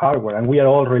attached to the hardware, and we are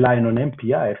all relying on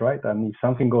MPI, right? And if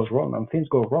something goes wrong, and things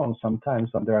go wrong sometimes,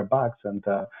 and there are bugs, and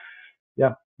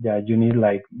yeah, you need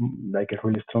like a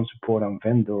really strong support and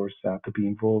vendors to be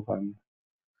involved. And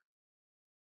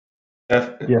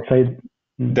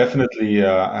Definitely,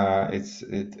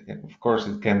 of course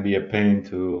it can be a pain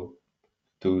to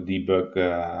debug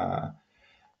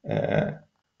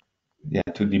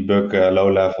to debug a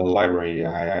low-level library.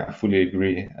 I fully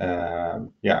agree.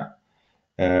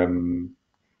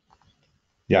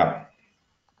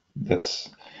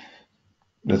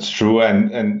 That's true,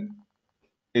 and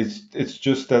it's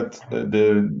just that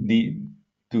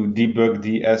to debug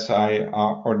the SI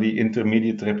or the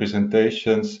intermediate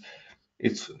representations,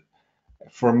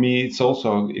 for me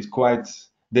it's quite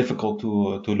difficult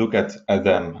to look at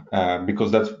them,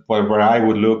 because that's where I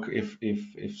would look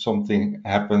if something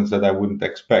happens that I wouldn't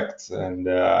expect. And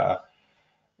I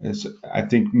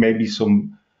think maybe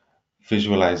some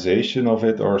visualization of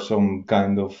it or some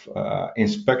kind of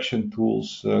inspection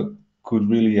tools could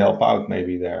really help out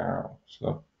maybe there.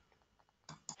 So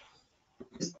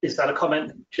is that a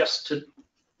comment just to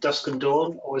Dusk and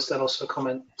Dawn, or is that also a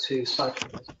comment to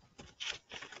Cyclone?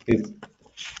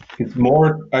 It's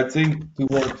more, I think,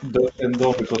 towards Dusk and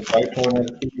Dawn, because Cyclone, I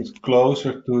think, is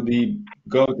closer to the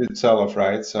code itself,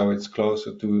 right? So it's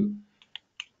closer to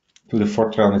the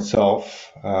Fortran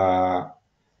itself,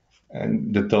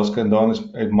 and the Dusk and Dawn is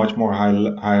a much more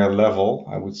higher level,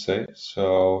 I would say.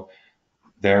 So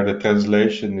there, the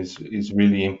translation is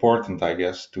really important, I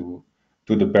guess, to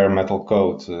the bare metal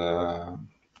code.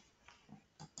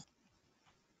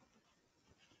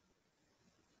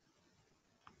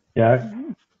 Yeah,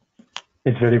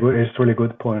 it's very good. It's really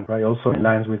good point, right? Also in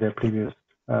lines with the previous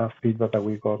feedback that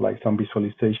we got, like some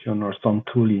visualization or some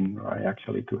tooling, right?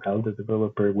 Actually, to help the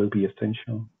developer will be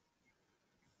essential.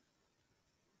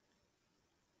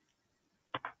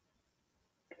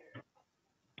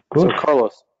 Good. So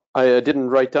Carlos, I didn't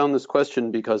write down this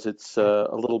question because it's a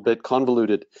little bit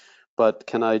convoluted, but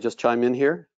can I just chime in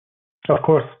here? Of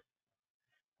course.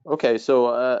 Okay,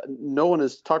 so no one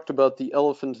has talked about the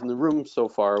elephant in the room so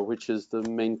far, which is the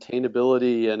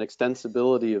maintainability and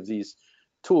extensibility of these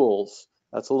tools.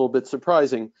 That's a little bit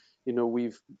surprising. You know,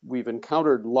 we've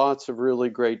encountered lots of really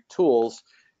great tools,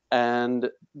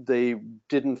 and they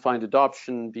didn't find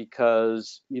adoption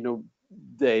because,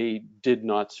 they did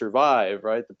not survive,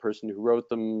 right? The person who wrote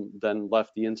them then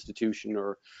left the institution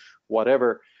or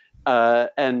whatever.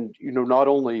 And, not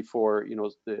only for,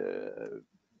 the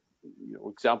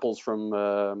examples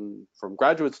from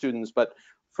graduate students, but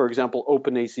for example,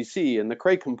 OpenACC and the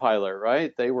Cray compiler,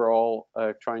 right? They were all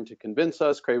trying to convince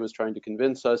us, Cray was trying to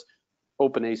convince us,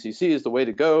 OpenACC is the way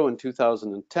to go in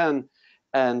 2010.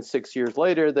 And 6 years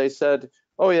later, they said,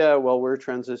 oh yeah, well, we're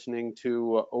transitioning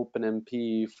to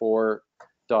OpenMP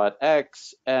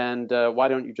 4.x, and why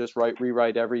don't you just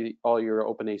rewrite all your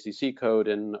OpenACC code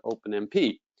in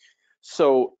OpenMP?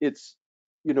 So it's,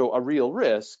 a real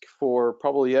risk for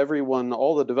probably everyone,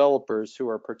 all the developers who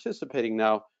are participating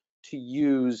now, to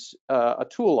use a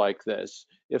tool like this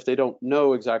if they don't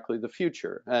know exactly the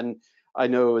future. And I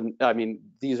mean,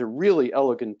 these are really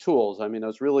elegant tools. I mean, I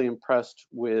was really impressed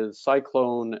with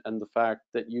Cyclone and the fact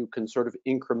that you can sort of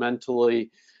incrementally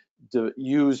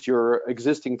use your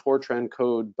existing Fortran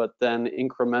code, but then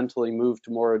incrementally move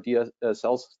to more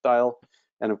DSL style.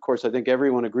 And of course, I think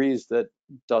everyone agrees that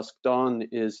Dusk Dawn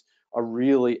is a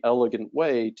really elegant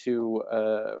way to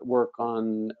work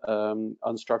on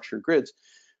unstructured grids.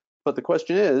 But the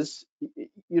question is,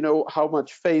 how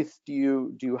much faith do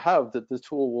you have that the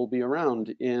tool will be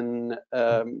around in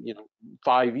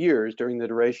 5 years during the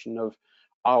duration of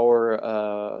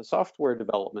our software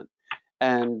development?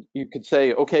 And you could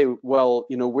say, okay, well,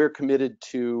 we're committed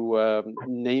to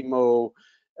NAMO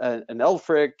and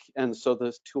Elfric, and so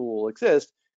this tool will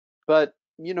exist. But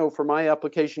for my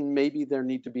application, maybe there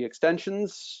need to be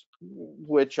extensions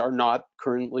which are not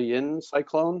currently in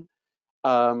Cyclone,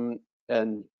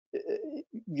 and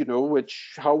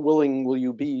how willing will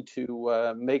you be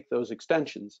to make those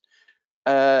extensions?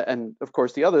 And of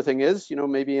course, the other thing is,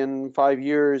 maybe in 5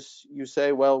 years you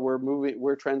say, well,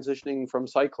 we're transitioning from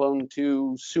Cyclone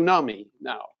to Tsunami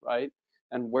now, right?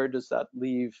 And where does that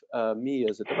leave me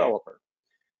as a developer?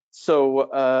 So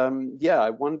yeah, I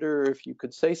wonder if you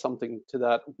could say something to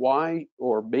that. Why,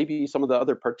 or maybe some of the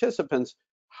other participants,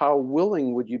 how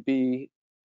willing would you be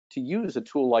to use a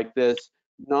tool like this,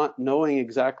 not knowing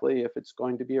exactly if it's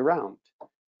going to be around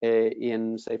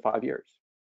in, say, 5 years?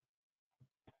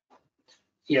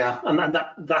 Yeah, and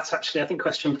that's actually, I think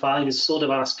question 5 is sort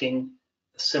of asking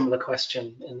a similar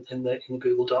question in the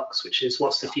Google Docs, which is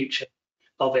what's the future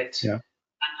of it? Yeah.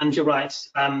 And you're right.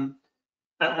 And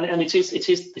it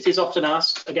is often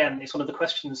asked. Again, it's one of the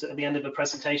questions at the end of a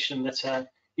presentation that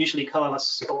usually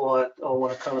Carlos or one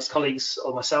of Carlos' colleagues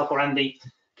or myself or Andy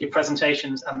give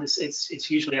presentations, and it's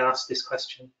usually asked this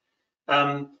question.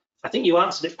 I think you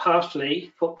answered it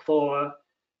partially for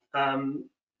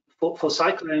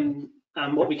Cyclone.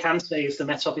 What we can say is the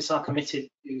Met Office are committed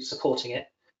to supporting it,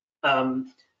 and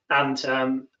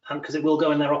because it will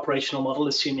go in their operational model,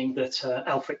 assuming that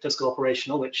Elfric does go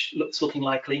operational, which looks looking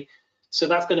likely. So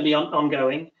that's going to be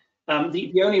ongoing.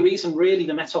 The only reason really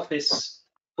the Met Office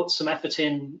put some effort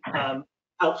in,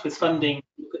 helped with funding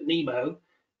at NEMO,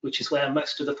 which is where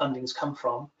most of the fundings come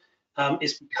from,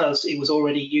 is because it was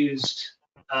already used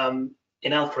in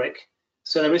Elfric.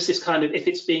 So there is this kind of, if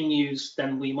it's being used,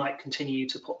 then we might continue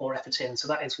to put more effort in. So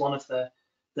that is one of the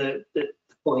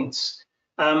points.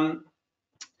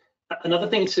 Another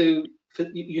thing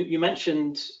you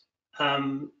mentioned,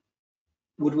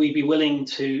 would we be willing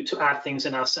to add things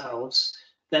in ourselves?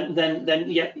 Then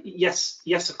yeah,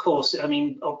 yes, of course. I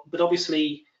mean, but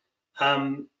obviously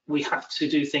we have to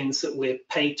do things that we're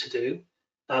paid to do,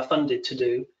 funded to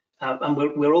do, and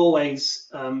we're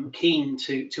always keen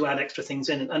to add extra things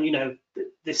in. And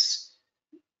this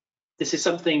is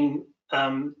something.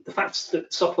 The fact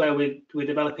that software we're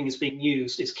developing is being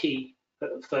used is key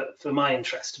for my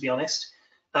interest, to be honest.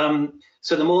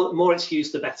 So the more it's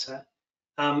used, the better.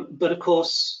 But of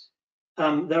course,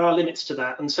 there are limits to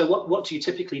that. And so what do you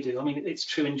typically do? I mean, it's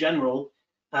true in general.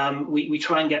 We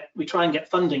try and get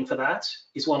funding for that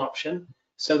is one option.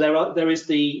 So there is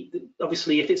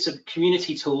obviously, if it's a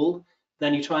community tool,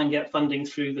 then you try and get funding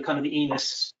through the kind of the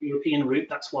ENIS European route.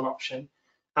 That's one option.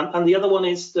 And the other one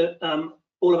is that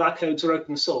all of our codes are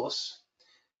open source,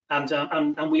 and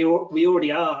we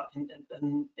already are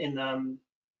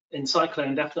in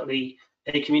Cyclone definitely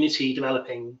a community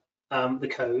developing the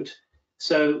code.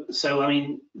 So I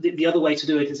mean, the other way to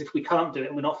do it is if we can't do it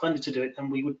and we're not funded to do it, then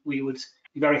we would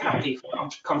be very happy for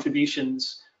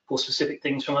contributions for specific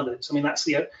things from others. I mean, that's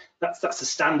the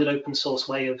standard open source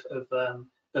way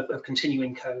of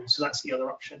continuing code. So that's the other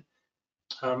option.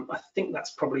 I think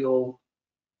that's probably all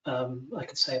I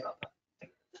could say about that.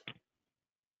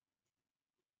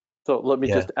 So let me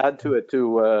just add to it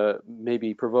to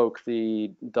maybe provoke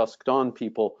the Dusk Dawn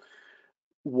people.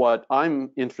 what I'm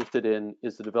interested in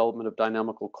is the development of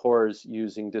dynamical cores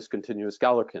using discontinuous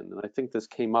Galerkin. And I think this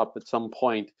came up at some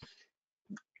point.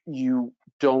 You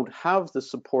don't have the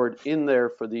support in there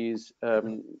for these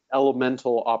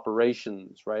elemental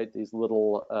operations, right? These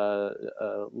little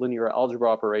linear algebra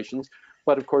operations,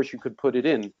 but of course you could put it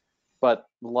in. But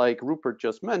like Rupert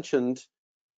just mentioned,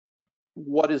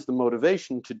 what is the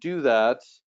motivation to do that,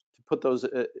 to put those,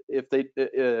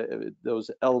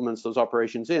 those elements, those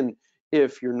operations in,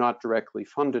 if you're not directly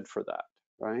funded for that,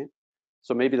 right?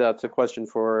 So maybe that's a question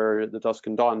for the Dusk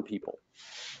and Dawn people,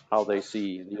 how they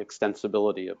see the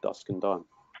extensibility of Dusk and Dawn.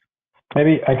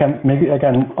 Maybe I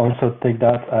can also take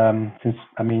that, since,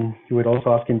 I mean, you were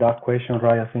also asking that question,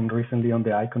 right? I think recently on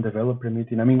the Icon developer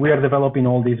meeting. I mean, we are developing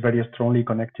all these very strongly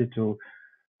connected to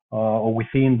or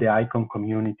within the Icon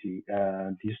community,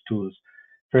 these tools.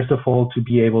 First of all, to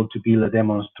be able to build a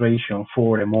demonstration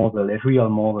for a model, a real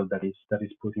model that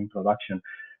is put in production.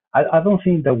 I don't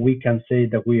think that we can say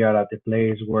that we are at the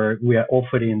place where we are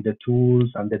offering the tools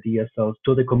and the DSLs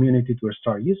to the community to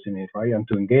start using it, right? And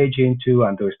to engage into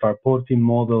and to start porting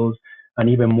models and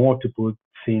even more to put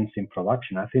things in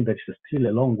production. I think that's still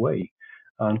a long way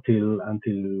until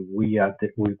we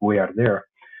are there.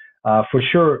 For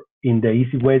sure, in the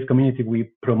ESiWACE community,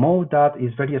 we promote that.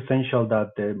 It's very essential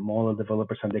that the model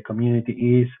developers and the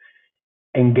community is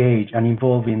engaged and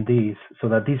involved in this, so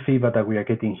that this feedback that we are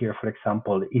getting here, for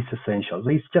example, is essential.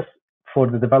 It's just for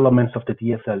the developments of the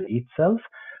DSL itself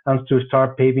and to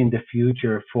start paving the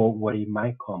future for what it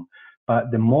might come.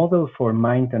 But the model for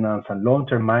maintenance and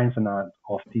long-term maintenance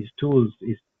of these tools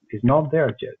is not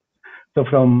there yet. So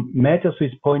from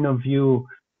MetaSuite's point of view,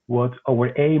 what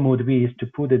our aim would be is to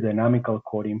put a dynamical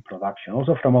core in production.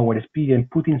 Also from our experience,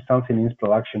 putting something in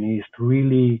production is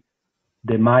really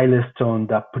the milestone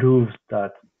that proves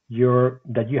that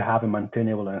you have a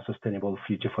maintainable and sustainable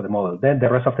future for the model. Then the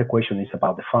rest of the question is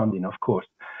about the funding, of course.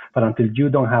 But until you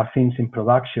don't have things in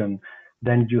production,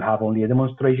 then you have only a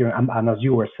demonstration. And as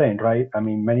you were saying, right? I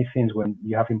mean, many things when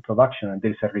you have in production and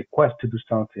there's a request to do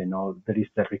something, or there is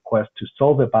the request to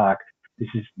solve a bug,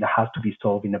 that has to be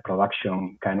solved in a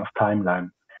production kind of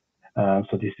timeline.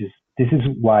 So this is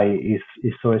why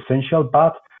it's so essential.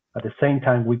 But at the same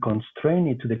time, we constrain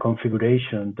it to the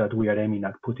configuration that we are aiming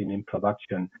at putting in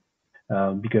production.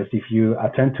 Because if you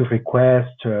attend to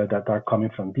requests that are coming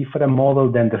from different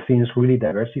models, then the things really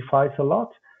diversifies a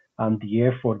lot. And the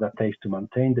effort that takes to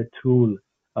maintain the tool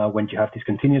when you have these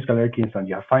continuous Galerkins and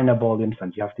you have finite volumes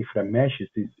and you have different meshes,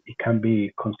 it can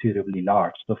be considerably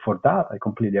large. So for that, I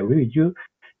completely agree with you.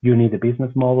 You need a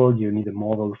business model. You need a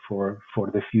model for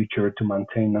the future to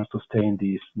maintain and sustain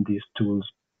these tools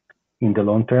in the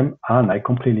long term. And I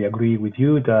completely agree with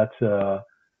you that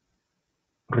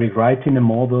rewriting a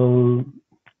model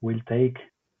will take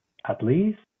at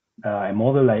least, a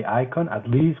model like Icon at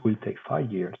least will take 5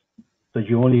 years. So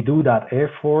you only do that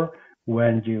effort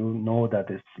when you know that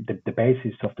the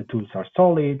basis of the tools are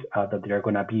solid, that they are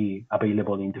going to be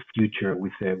available in the future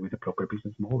with a proper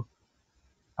business model.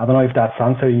 I don't know if that's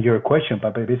answering your question,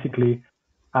 but basically,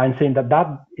 I'm saying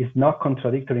that is not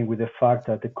contradictory with the fact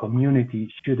that the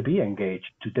community should be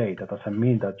engaged today. That doesn't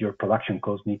mean that your production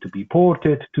codes need to be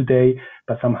ported today,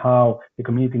 but somehow the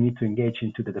community needs to engage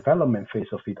into the development phase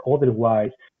of it.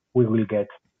 Otherwise, we will get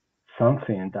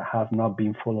something that has not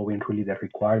been following really the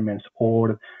requirements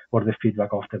or the feedback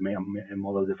of the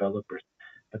model developers.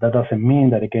 But that doesn't mean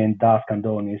that, again, Dusk and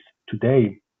Dawn is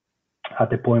today at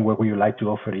the point where we would like to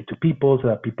offer it to people, so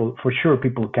that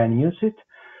people can use it,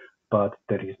 but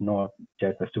there is not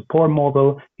yet a support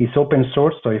model. It's open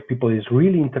source, so if people is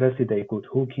really interested, they could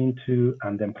hook into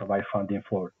and then provide funding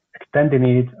for extending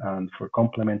it and for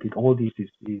complementing all this.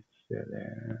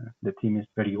 The team is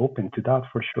very open to that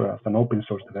for sure as an open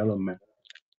source development.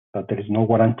 But there is no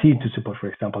guarantee to support, for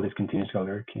example, these continuous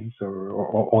Galerkins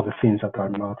or other things that are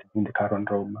not in the current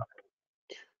roadmap.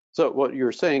 So what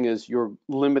you're saying is you're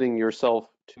limiting yourself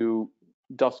to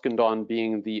Dusk and Dawn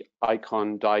being the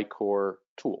Icon DICORE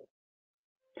tool,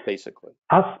 basically.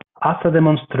 As a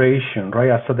demonstration, right?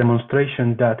 As a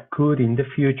demonstration that could in the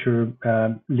future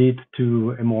lead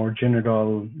to a more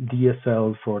general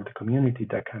DSL for the community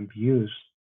that can be used.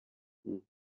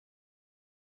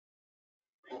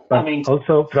 But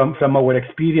also from our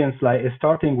experience, like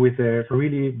starting with a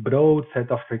really broad set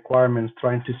of requirements,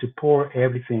 trying to support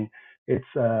everything,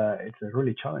 it's a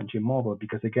really challenging model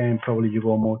because again, probably you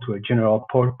go more to a general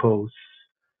purpose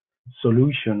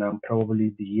solution, and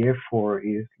probably the effort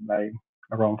is like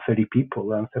around 30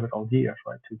 people and several years,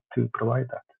 right, to provide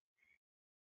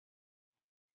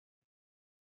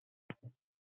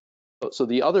that. So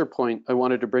the other point I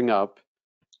wanted to bring up,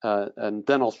 and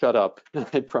then I'll shut up,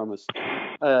 I promise,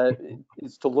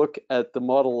 is to look at the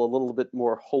model a little bit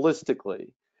more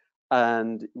holistically.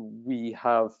 And we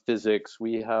have physics,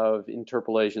 we have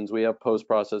interpolations, we have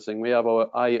post-processing, we have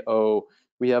I/O,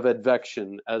 we have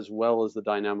advection, as well as the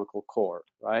dynamical core,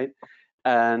 right?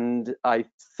 And I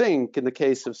think in the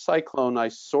case of Cyclone, I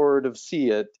sort of see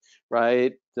it,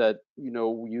 right? That, you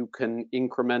know, you can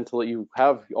incrementally, you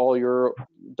have all your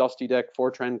Dusty Deck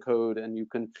Fortran code, and you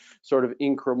can sort of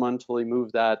incrementally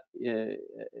move that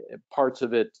parts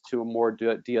of it to a more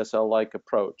DSL-like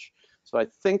approach. So I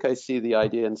think I see the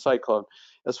idea in Cyclone.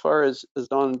 As far as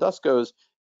Dawn and Dusk goes,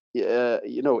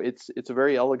 you know, it's a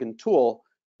very elegant tool,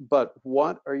 but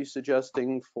what are you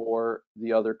suggesting for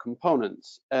the other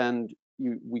components? And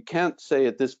we can't say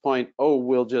at this point, oh,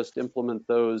 we'll just implement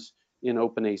those in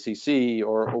OpenACC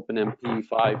or OpenMP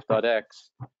 5.x.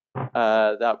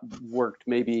 That worked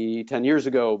maybe 10 years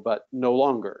ago, but no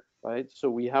longer, right?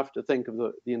 So we have to think of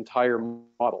the entire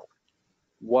model.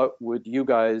 What would you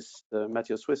guys, the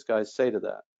Metier Swiss guys, say to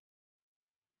that?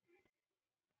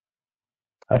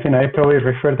 I think I probably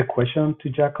refer the question to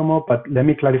Giacomo, but let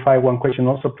me clarify one question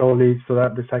also, probably so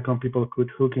that the Cyclone people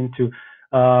could hook into.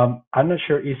 I'm not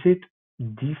sure, is it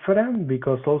different?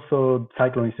 Because also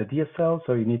Cyclone is a DSL,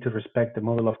 so you need to respect the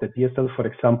model of the DSL. For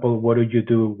example, what do you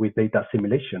do with data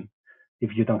assimilation if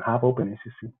you don't have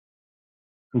OpenACC?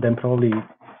 And then probably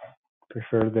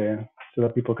prefer so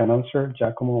that people can answer,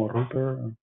 Giacomo or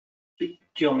Rupert. Do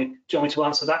you want me to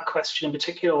answer that question in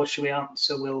particular, or should we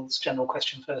answer Will's general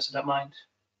question first? I don't mind.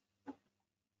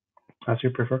 As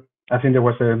you prefer. I think there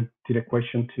was a direct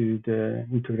question to the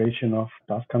integration of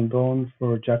Dusk and Dawn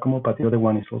for Giacomo, but the other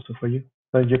one is also for you.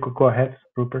 So you could go ahead,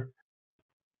 Rupert.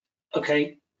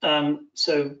 Okay.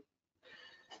 So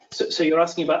you're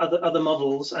asking about other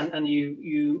models, and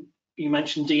you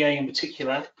mentioned DA in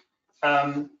particular.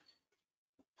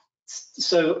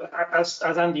 So as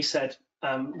Andy said,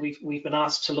 we've been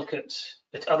asked to look at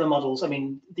other models. I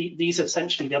mean, these are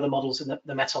essentially the other models in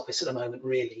the Met Office at the moment,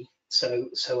 really. So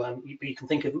you can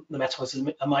think of the Met Office as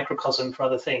a microcosm for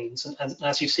other things. And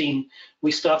as you've seen,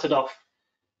 we started off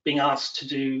being asked to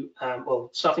do,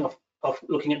 starting off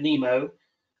looking at NEMO,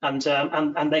 and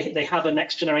they have a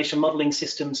next generation modeling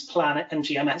systems plan,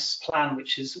 NGMS plan,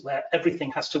 which is where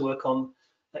everything has to work on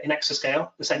in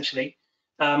exascale, essentially.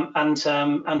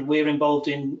 And we're involved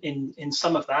in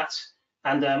some of that.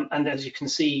 And as you can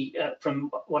see from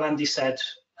what Andy said,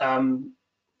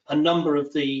 a number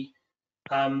of the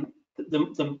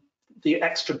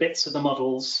extra bits of the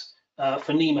models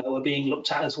for NEMO are being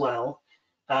looked at as well.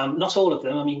 Not all of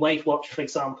them. I mean, WaveWatch, for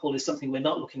example, is something we're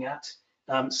not looking at.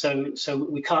 So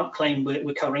we can't claim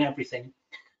we're covering everything.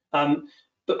 But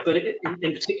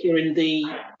in particular in the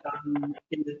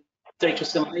data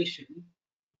assimilation,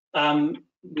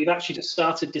 we've actually just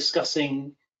started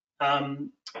discussing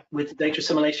with the data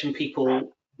assimilation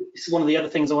people. This is one of the other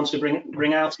things I wanted to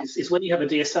bring out is when you have a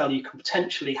DSL, you can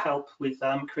potentially help with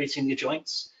creating the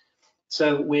joints.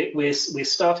 So we're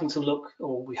starting to look,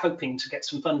 or we're hoping to get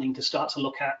some funding to start to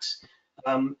look at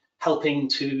helping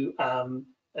to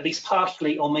at least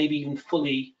partially or maybe even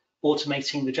fully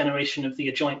automating the generation of the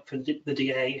adjoint for the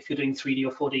DA if you're doing 3D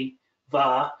or 4D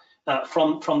VAR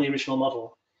from the original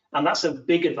model. And that's a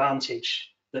big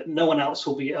advantage that no one else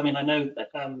will be. I mean, I know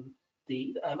that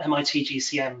the MIT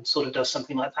GCM sort of does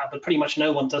something like that, but pretty much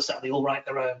no one does that. They all write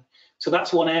their own. So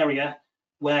that's one area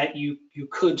where you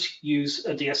could use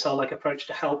a DSL-like approach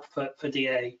to help for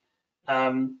DA.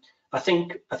 I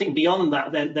think beyond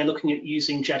that, they're looking at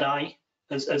using JEDI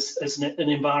as an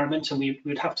environment, and we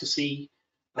would have to see.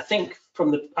 I think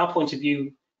from our point of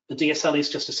view, the DSL is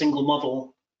just a single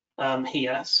model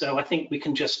here, so I think we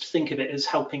can just think of it as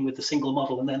helping with the single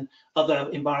model, and then other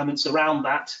environments around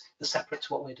that are separate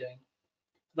to what we're doing.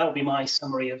 That would be my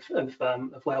summary of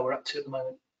where we're up to at the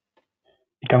moment.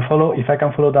 If I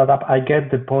can follow that up, I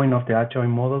get the point of the adjoint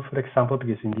model, for example,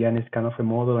 because in the end it's kind of a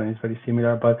model and it's very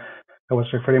similar, but I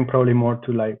was referring probably more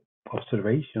to like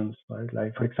observations, right?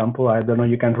 Like, for example, I don't know,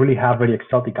 you can really have very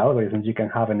exotic algorithms. You can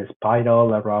have a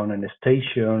spiral around a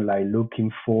station, like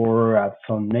looking for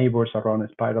some neighbors around a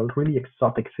spiral, really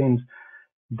exotic things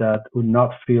that would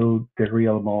not fill the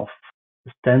realm of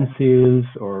stencils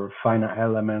or finite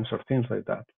elements or things like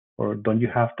that. Or don't you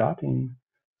have that in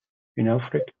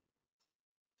Elfric?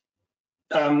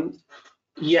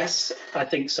 Yes, I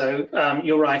think so.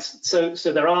 You're right. So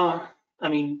there are. I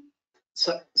mean,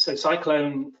 so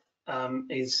Cyclone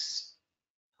is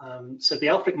so the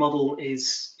Elfric model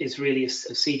is really a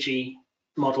CG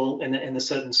model in a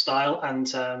certain style,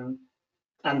 and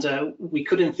we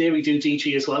could in theory do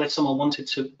DG as well if someone wanted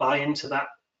to buy into that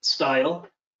style.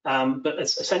 But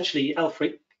it's essentially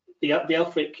Elfric. The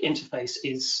Elfric interface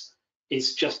is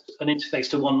is just an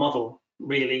interface to one model,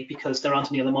 really, because there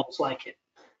aren't any other models like it.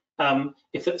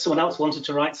 If someone else wanted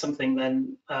to write something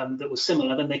then that was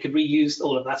similar, then they could reuse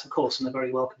all of that, of course, and they're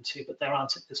very welcome to, but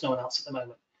there's no one else at the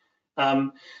moment.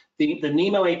 The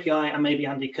Nemo API, and maybe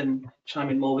Andy can chime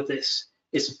in more with this,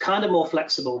 is kind of more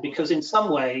flexible, because in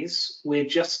some ways we're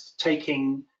just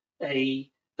taking a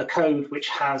code which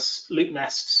has loop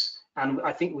nests, and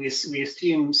I think we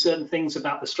assume certain things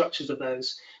about the structures of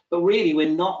those, but really we're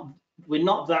not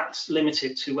that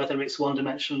limited to whether it's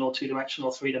one-dimensional or two-dimensional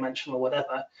or three-dimensional or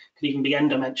whatever. It could even be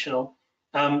n-dimensional.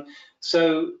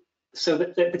 So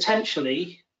that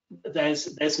potentially there's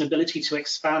an ability to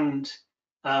expand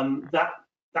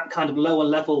that kind of lower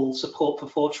level support for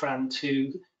Fortran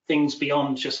to things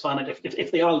beyond just finite.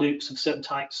 If they are loops of certain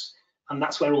types, and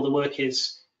that's where all the work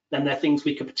is, then they're things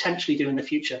we could potentially do in the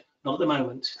future, not at the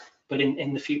moment, but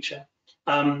in the future.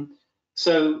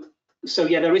 So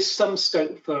yeah, there is some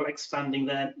scope for expanding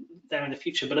there in the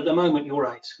future, but at the moment, you're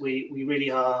right. We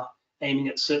really are aiming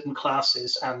at certain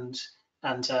classes, and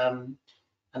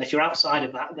if you're outside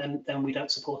of that, then we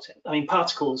don't support it. I mean,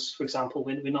 particles, for example,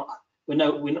 we're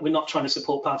not trying to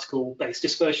support particle-based,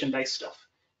 dispersion-based stuff.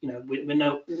 We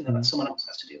know that someone else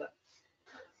has to do that.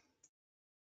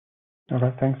 All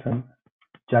right, thanks. And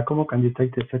Giacomo, can you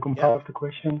take the second part of the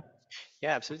question?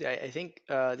 Yeah, absolutely. I think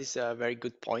this is a very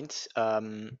good point.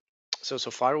 So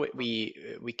far we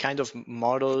kind of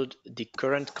modeled the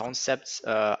current concepts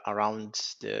around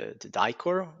the die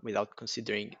core without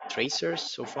considering tracers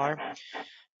so far.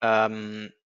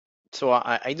 So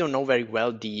I don't know very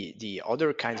well the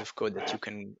other kinds of code that you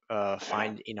can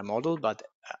find in a model, but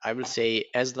I will say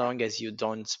as long as you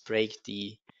don't break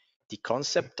the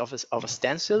concept of a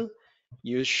stencil,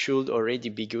 you should already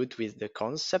be good with the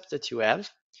concept that you have.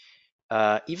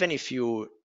 Even if you,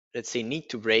 let's say, need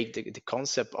to break the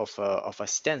concept of a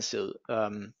stencil,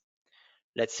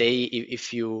 let's say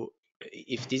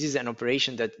if this is an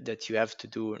operation that you have to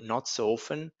do not so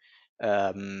often,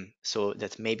 so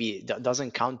that maybe that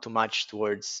doesn't count too much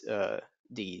towards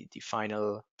the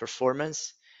final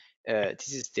performance,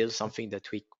 this is still something that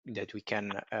we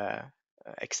can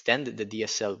extend the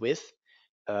DSL with,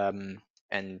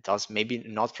 and thus maybe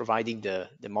not providing the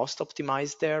most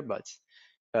optimized there, but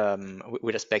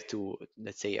with respect to,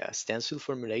 let's say, a stencil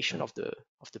formulation of the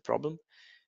problem.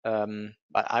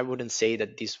 But I wouldn't say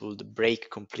that this would break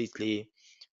completely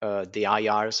the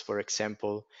IRs, for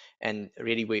example. And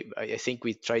really, I think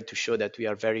we tried to show that we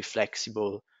are very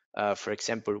flexible. For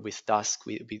example, with Task,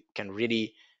 we can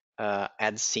really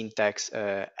add syntax,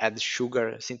 add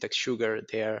syntax sugar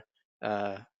there.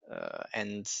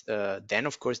 And then,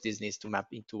 of course, this needs to map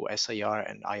into SIR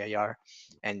and IIR.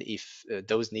 And if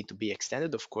those need to be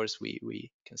extended, of course,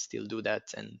 we can still do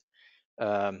that. And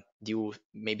due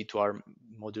maybe to our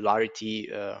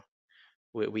modularity,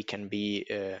 we can be,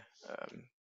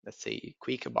 let's say,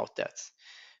 quick about that.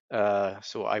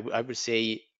 So I would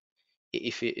say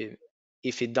if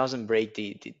it doesn't break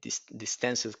the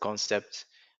stencil concept,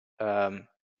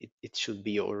 it should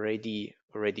be already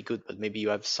good. But maybe you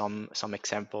have some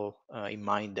example in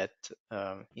mind that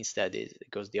instead it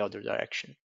goes the other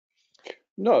direction.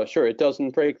 No, sure. It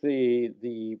doesn't break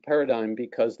the paradigm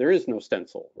because there is no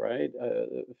stencil, right?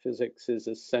 Physics is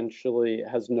essentially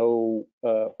has no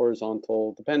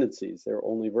horizontal dependencies. There are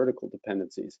only vertical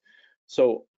dependencies.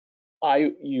 So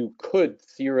you could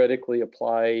theoretically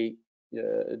apply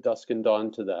dusk and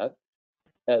dawn to that.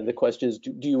 The question is,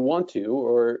 do you want to,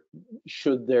 or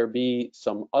should there be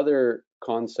some other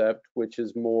concept which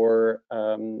is more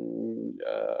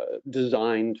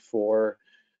designed for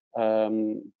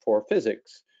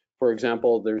physics? For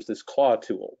example, there's this claw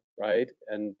tool, right?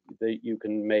 And you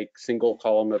can make single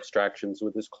column abstractions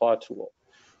with this claw tool.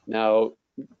 Now,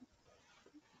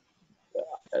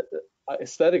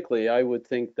 aesthetically, I would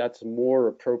think that's a more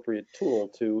appropriate tool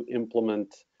to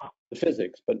implement the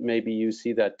physics, but maybe you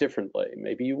see that differently.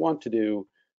 Maybe you want to do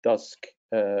dusk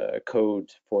code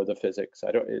for the physics.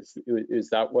 Is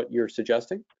that what you're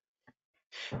suggesting?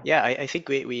 Yeah, I think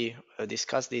we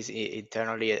discussed this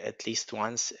internally at least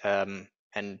once,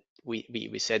 and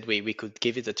we said we could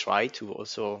give it a try to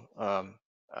also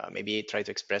maybe try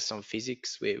to express some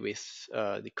physics with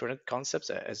the current concepts.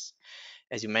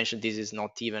 As you mentioned, this is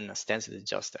not even a stencil; it's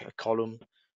just a column,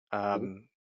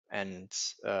 and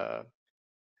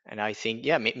I think,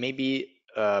 yeah, maybe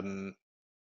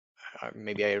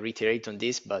maybe I reiterate on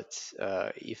this, but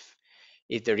if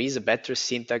there is a better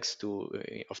syntax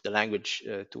of the language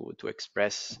to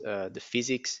express the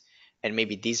physics, and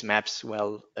maybe this maps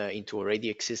well into already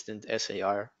existent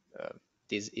SIR,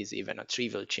 this is even a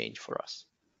trivial change for us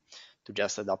to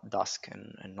just adopt dusk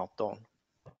and not dawn.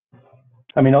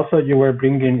 I mean, also you were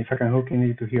bringing, if I can hook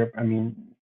into here, I mean,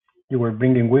 you were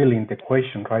bringing Will in the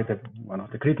question, right? That one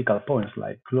of the critical points,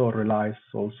 like Clore relies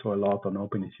also a lot on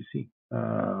OpenACC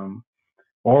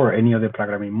or any other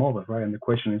programming model, right? And the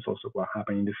question is also what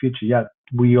happens in the future. Yeah,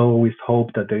 we always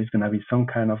hope that there is going to be some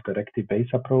kind of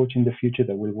directive-based approach in the future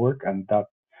that will work, and that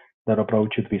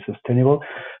approach should be sustainable.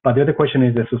 But the other question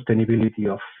is the sustainability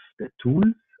of the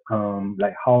tools,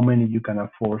 like how many you can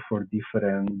afford for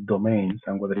different domains,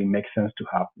 and whether it makes sense to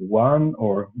have one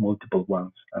or multiple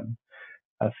ones. And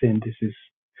I think this is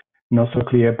not so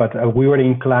clear, but we were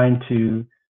inclined to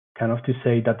kind of to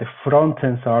say that the front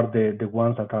ends are the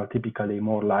ones that are typically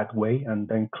more lightweight, and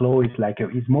then Clo is like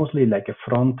is mostly like a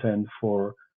front end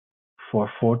for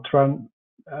Fortran.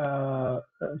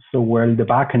 So where the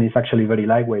backend is actually very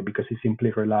lightweight because it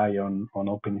simply rely on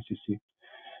OpenACC.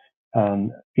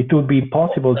 It would be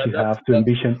possible to have to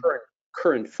envision the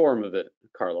current form of it,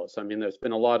 Carlos. I mean, there's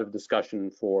been a lot of discussion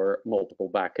for multiple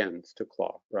backends to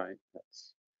Claw, right?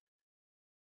 That's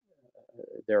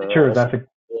there are sure, also that's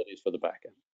possibilities for the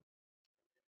backend.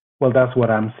 Well, that's what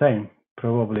I'm saying,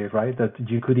 probably, right? That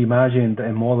you could imagine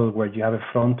a model where you have a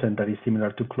front end that is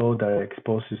similar to Claude that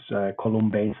exposes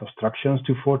column-based abstractions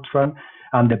to Fortran,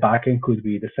 and the backend could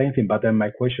be the same thing. But then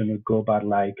my question would go back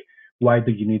like, why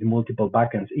do you need multiple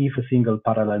backends if a single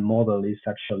parallel model is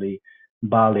actually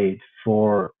valid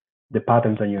for the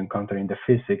patterns that you encounter in the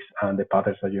physics and the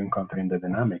patterns that you encounter in the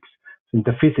dynamics? So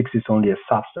the physics is only a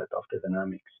subset of the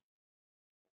dynamics.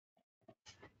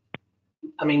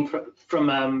 I mean,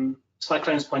 from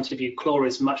Cyclone's point of view, Clore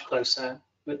is much closer,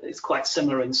 but it's quite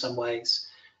similar in some ways.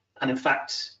 And in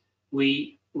fact,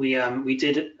 we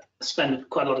did spend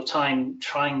quite a lot of time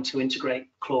trying to integrate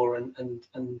Clore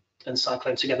and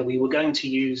Cyclone together. We were going to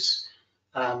use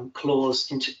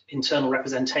Clore's internal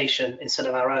representation instead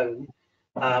of our own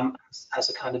as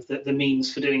a kind of the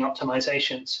means for doing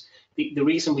optimizations. The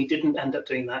reason we didn't end up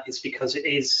doing that is because it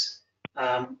is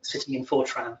sitting in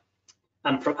Fortran.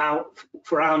 And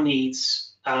for our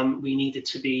needs, we needed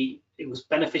to be, it was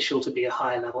beneficial to be a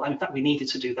higher level. In fact, we needed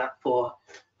to do that for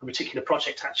a particular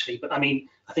project actually. But I mean,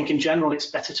 I think in general, it's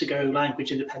better to go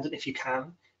language independent if you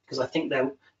can, because I think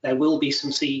there will be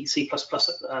some C++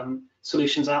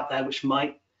 solutions out there which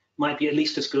might be at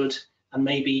least as good and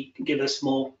maybe give us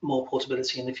more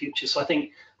portability in the future. So I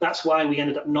think that's why we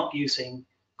ended up not using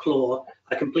Clore.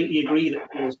 I completely agree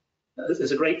that Clore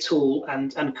is a great tool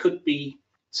and could be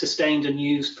sustained and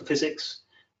used for physics.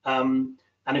 And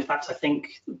in fact, I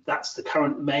think that's the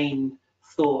current main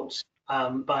thought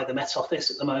by the Met Office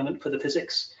at the moment for the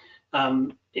physics.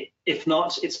 If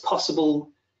not, it's possible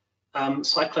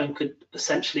Cyclone could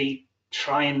essentially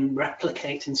try and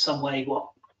replicate in some way what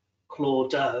Clore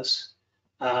does.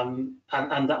 And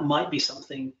that might be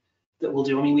something that we'll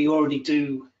do. I mean, we already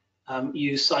do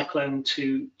use Cyclone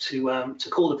to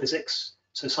call the physics.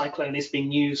 So Cyclone is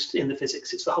being used in the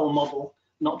physics. It's the whole model,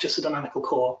 not just a dynamical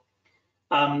core.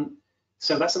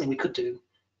 So that's something we could do.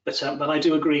 But I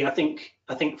do agree. I think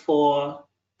for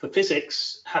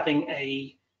physics, having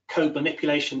a code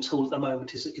manipulation tool at the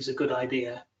moment is a good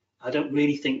idea. I don't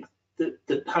really think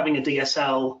that having a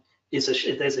DSL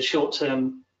there's a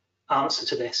short-term answer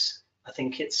to this. I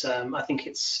think it's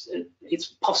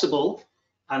possible,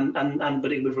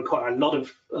 but it would require a lot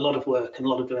of work and a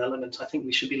lot of development. I think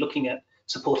we should be looking at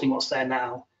supporting what's there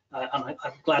now. And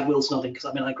I'm glad Will's nodding because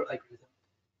I mean I agree with him.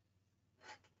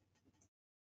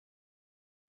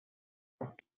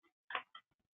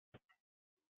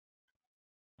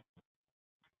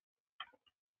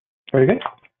 Very good.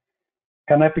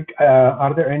 Can I pick?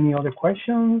 Are there any other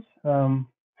questions?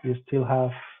 You still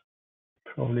have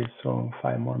probably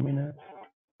 5 more minutes.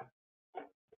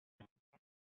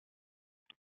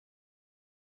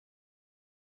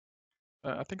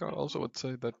 I think I also would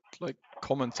say that like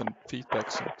comments and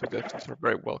feedbacks and suggestions are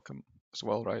very welcome as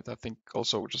well, right? I think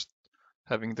also just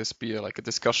having this be like a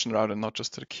discussion round and not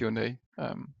just a Q&A,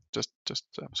 just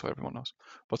so everyone knows.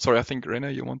 But sorry, I think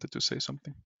Rene, you wanted to say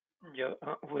something. Yeah,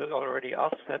 Will already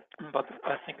asked that, but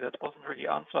I think that wasn't really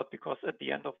answered because at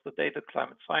the end of the day, the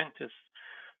climate scientists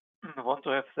want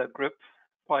to have their grip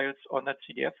files or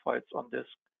netcdf files on disk,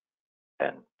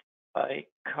 and I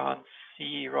can't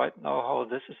see right now how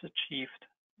this is achieved.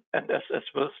 And as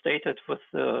Will stated with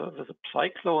the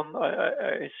Cyclone,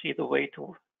 I see the way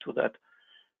to that,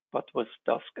 but with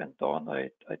Dusk and Dawn,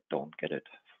 I don't get it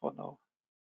for now.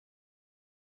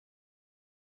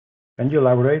 Can you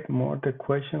elaborate more the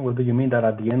question? What do you mean that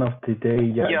at the end of the day,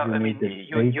 you need the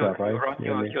data, right?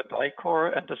 You run your die-core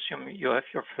and assume you have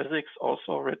your physics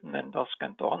also written in Dusk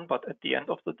and Dawn, but at the end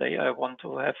of the day, I want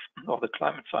to have, or the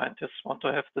climate scientists want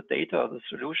to have the data, the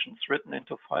solutions written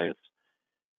into files.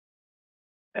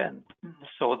 And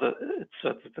so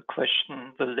it's the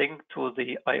question, the link to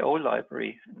the I/O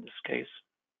library in this case.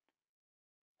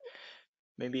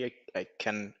 Maybe I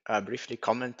can briefly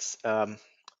comment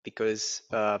because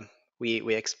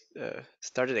we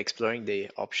started exploring the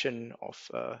option of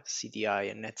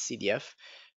CDI and NetCDF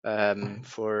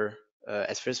for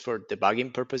as first for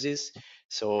debugging purposes.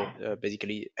 So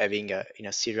basically having in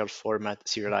a serial format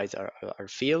serialize our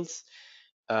fields.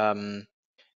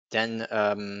 Then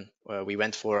we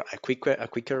went for a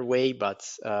quicker way, but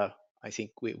I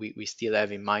think we still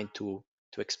have in mind to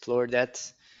explore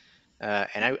that.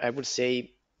 And I would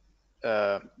say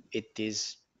it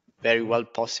is very well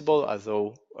possible,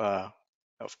 although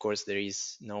of course there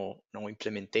is no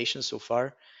implementation so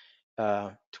far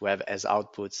to have as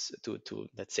outputs to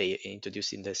let's say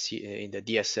introduce in the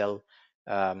DSL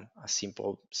a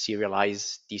simple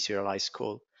serialized deserialized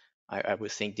call. I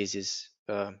would think this is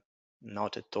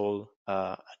not at all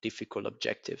a difficult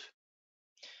objective.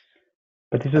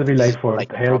 But this would be like for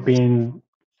like helping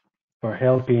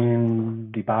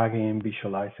debugging,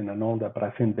 visualizing, and all that. But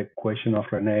I think the question of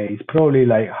Rene is probably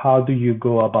like, how do you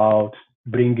go about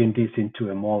bringing this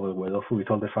into a model with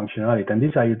all the functionality? And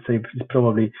this, I would say, is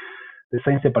probably the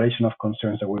same separation of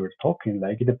concerns that we were talking.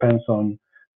 Like, it depends on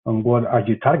what are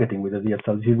you targeting with the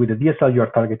DSL. With the DSL, you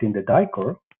are targeting the die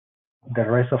core. The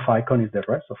rest of Icon is the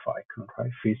rest of Icon,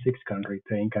 right? Physics can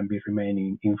be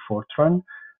remaining in Fortran.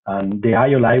 And the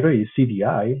IO library is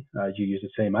CDI. You use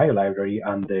the same IO library,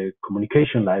 and the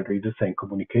communication library is the same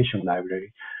communication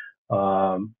library.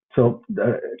 So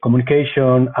the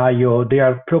communication, IO, they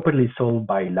are properly solved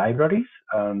by libraries,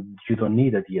 and you don't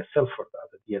need a DSL for that.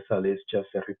 The DSL is just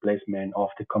a replacement of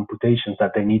the computations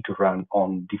that they need to run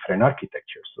on different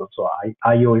architectures. So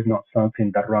IO is not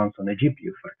something that runs on a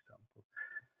GPU, for example.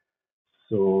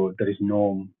 So there is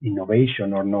no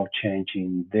innovation or no change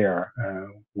in there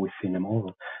within a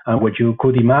model. And what you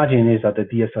could imagine is that the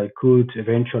DSL could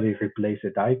eventually replace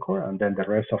the die core, and then the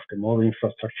rest of the model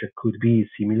infrastructure could be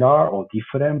similar or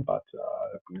different, but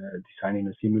designed in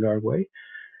a similar way.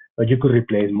 But you could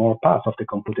replace more parts of the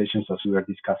computations as we were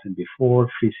discussing before,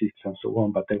 physics and so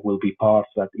on, but there will be parts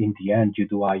that in the end you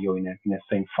do IO in the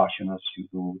same fashion as you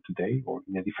do today, or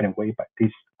in a different way. But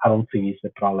this, I don't think, is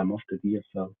the problem of the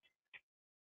DSL.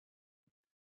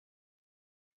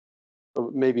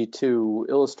 Maybe to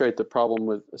illustrate the problem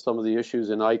with some of the issues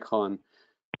in Icon,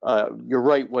 you're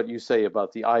right what you say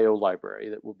about the IO library.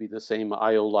 That will be the same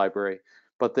IO library,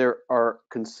 but there are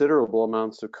considerable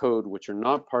amounts of code which are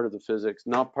not part of the physics,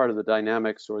 not part of the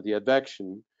dynamics or the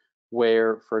advection,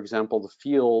 where, for example, the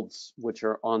fields which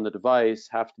are on the device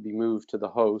have to be moved to the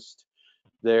host.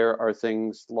 There are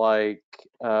things like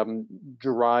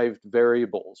derived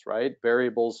variables, right?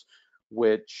 Variables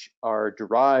which are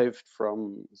derived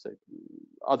from, say,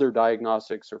 other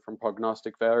diagnostics or from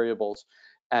prognostic variables,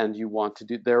 and you want to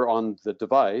do, they're on the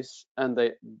device, and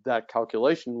that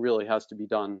calculation really has to be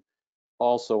done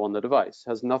also on the device.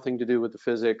 Has nothing to do with the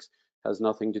physics, has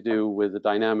nothing to do with the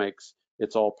dynamics.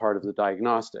 It's all part of the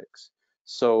diagnostics.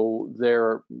 So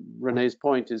there, Rene's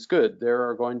point is good. There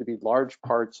are going to be large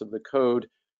parts of the code,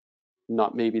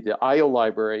 not maybe the IO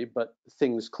library, but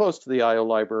things close to the IO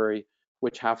library,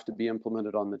 which have to be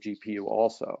implemented on the GPU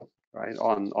also, right?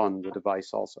 On the device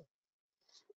also.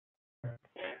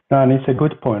 No, and it's a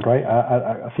good point, right?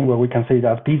 I think what we can say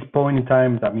that at this point in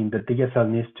time, I mean, the DSL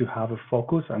needs to have a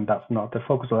focus, and that's not the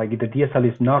focus. Like, the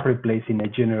DSL is not replacing a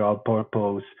general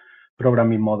purpose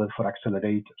programming model for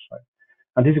accelerators, right?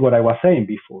 And this is what I was saying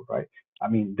before, right? I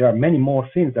mean, there are many more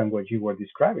things than what you were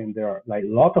describing. There are like a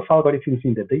lot of algorithms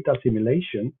in the data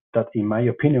simulation that, in my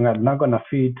opinion, are not going to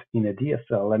fit in a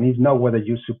DSL, and it's not whether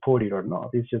you support it or not.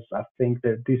 It's just, I think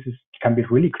that this can be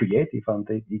really creative, and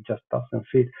it just doesn't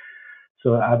fit.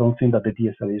 So I don't think that the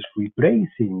DSL is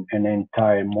replacing an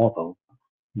entire model.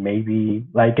 Maybe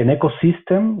like an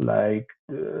ecosystem, like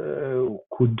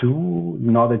could do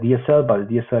not a DSL, but a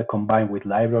DSL combined with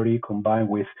library, combined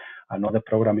with another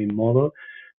programming model.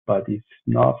 But it's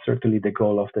not certainly the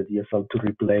goal of the DSL to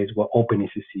replace what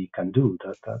OpenACC can do.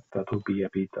 That would be a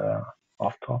bit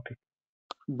off topic.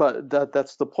 But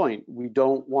that's the point. We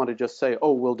don't want to just say,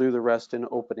 oh, we'll do the rest in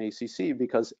OpenACC,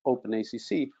 because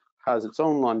OpenACC has its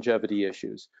own longevity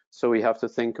issues. So we have to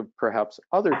think of perhaps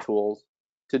other tools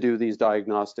to do these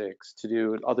diagnostics, to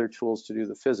do other tools to do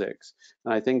the physics.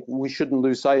 And I think we shouldn't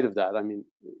lose sight of that. I mean,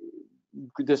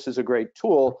 this is a great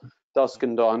tool, dusk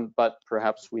and dawn, but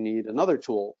perhaps we need another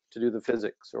tool to do the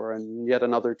physics, or yet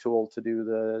another tool to do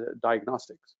the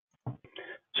diagnostics.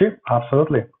 Sure,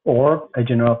 absolutely. Or a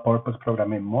general purpose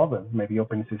programming model. Maybe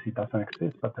OpenACC doesn't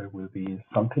exist, but there will be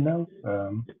something else.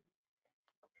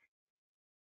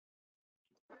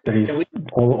 There is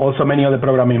also many other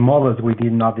programming models we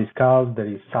did not discuss. There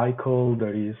is Cycle.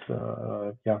 There is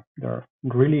there are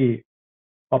really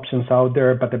options out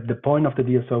there. But the point of the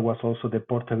DSL was also the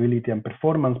portability and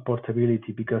performance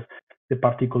portability, because the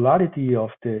particularity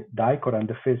of the DICOR and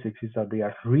the physics is that they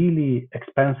are really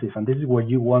expensive, and this is where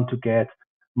you want to get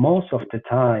most of the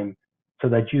time, so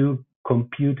that you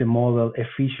compute a model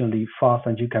efficiently, fast,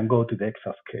 and you can go to the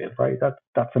exascale, right?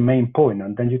 That's the main point,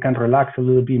 and then you can relax a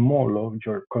little bit more of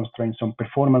your constraints on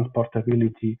performance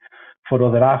portability for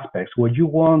other aspects. What you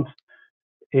want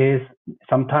is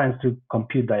sometimes to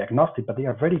compute diagnostic, but they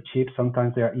are very cheap.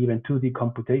 Sometimes they are even 2D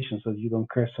computations, so you don't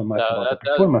care so much about the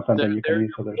performance, and then you can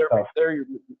use other stuff. They're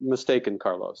mistaken,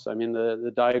 Carlos. I mean,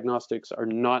 the diagnostics are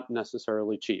not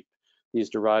necessarily cheap. These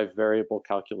derive variable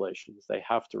calculations. They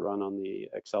have to run on the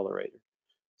accelerator.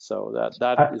 So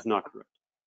that is not correct.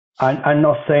 I'm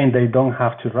not saying they don't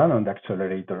have to run on the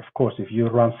accelerator. Of course, if you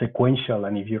run sequential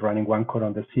and if you're running one core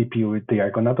on the CPU, they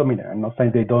are going to dominate. I'm not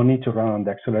saying they don't need to run on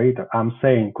the accelerator. I'm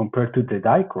saying compared to the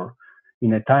DICOR,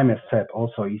 in a time step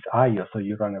also is IO, so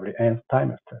you run every nth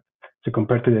time step. So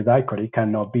compared to the DICOR, it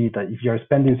cannot be that if you're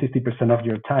spending 60% of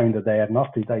your time in the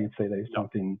diagnostic, I would say there is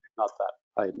something. Not that,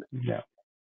 I admit. Yeah.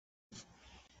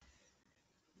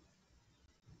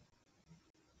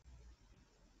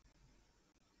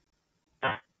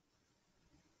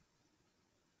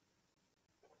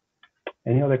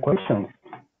 Any other questions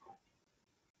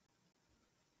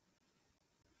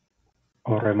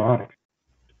or remarks?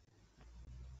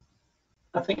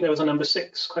 I think there was a number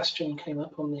 6 question came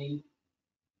up on the.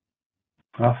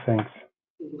 Thanks.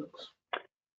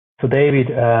 So David,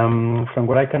 from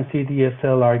what I can see,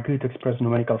 DSL are good to express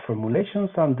numerical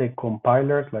formulations, and the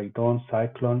compilers like Dawn,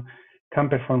 Cyclone can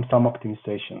perform some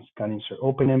optimizations, can insert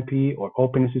OpenMP or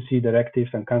OpenSCC directives,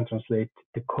 and can translate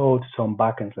the code to some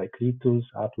backends like Ritus,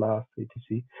 Atlas,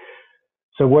 etc.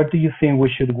 So where do you think we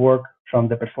should work from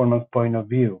the performance point of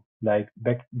view? Like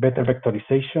better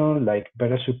vectorization, like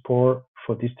better support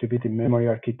for distributed memory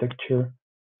architecture?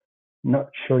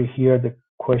 Not sure here the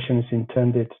question is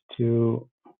intended to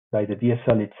like the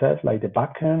DSL itself, like the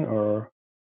backend, or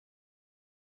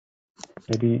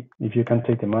maybe if you can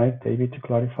take the mic, David, to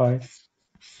clarify.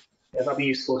 Yeah, that'd be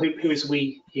useful. Who is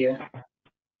we here?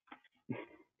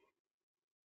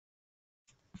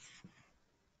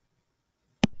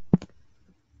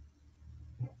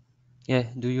 Yeah,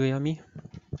 do you hear me?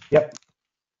 Yep.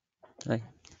 Hi.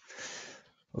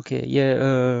 Okay,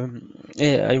 yeah,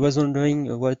 I was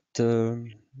wondering what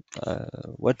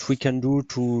we can do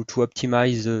to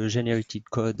optimize generated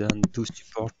code and to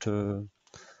support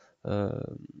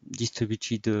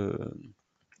distributed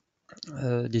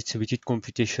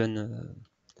computation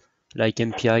like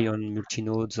MPI on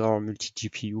multi-nodes or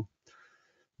multi-GPU.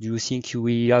 Do you think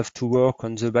we have to work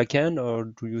on the backend, or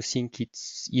do you think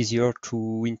it's easier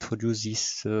to introduce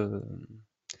this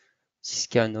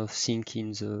kind of thing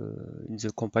in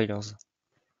the compilers?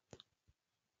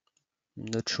 I'm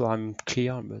not sure I'm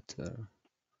clear, but.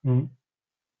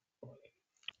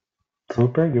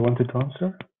 Rupert, you wanted to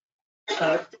answer?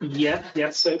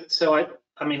 Yeah. So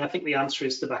I mean, I think the answer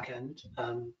is the back end,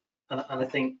 and I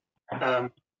think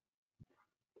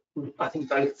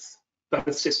both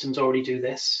systems already do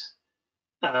this.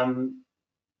 I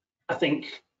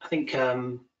think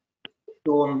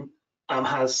Dawn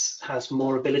has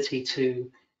more ability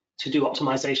to do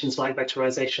optimizations like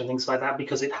vectorization and things like that,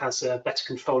 because it has a better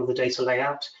control of the data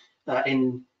layout.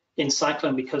 In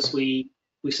Cyclone, because we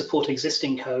support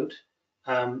existing code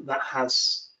that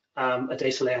has a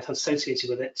data layout associated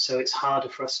with it, so it's harder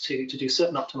for us to do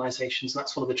certain optimizations.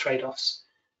 That's one of the trade-offs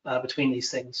between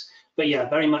these things. But yeah,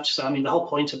 very much so. I mean, the whole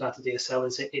point about the DSL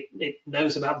is it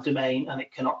knows about the domain and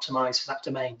it can optimize for that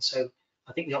domain. So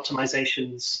I think the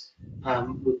optimizations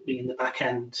would be in the back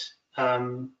end,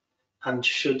 and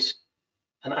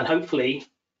hopefully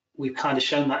we've kind of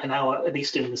shown that in our, at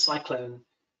least in the Cyclone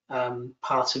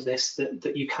part of this,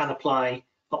 that you can apply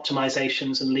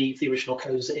optimizations and leave the original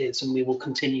code as it is, and we will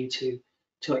continue to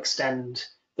extend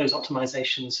those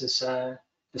optimizations as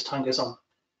time goes on.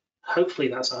 Hopefully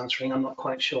that's answering. I'm not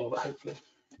quite sure, but hopefully.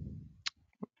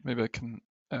 Maybe I can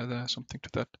add something to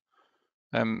that.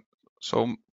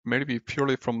 So maybe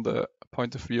purely from the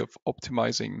point of view of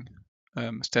optimizing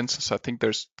stencils, I think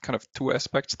there's kind of two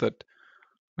aspects that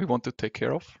we want to take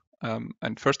care of.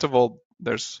 And first of all,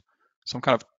 there's some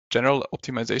kind of general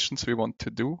optimizations we want to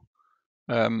do,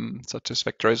 such as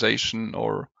vectorization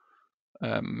or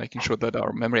making sure that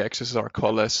our memory accesses are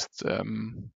coalesced.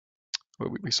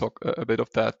 We saw a bit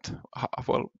of that.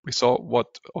 Well, we saw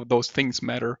what of those things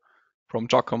matter from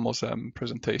Giacomo's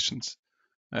presentations.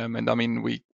 And I mean,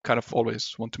 we kind of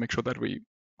always want to make sure that we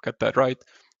get that right.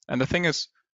 And the thing is,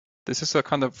 this is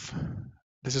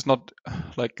not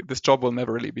like, this job will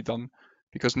never really be done,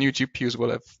 because new GPUs will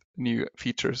have new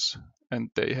features, and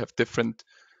they have different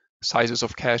sizes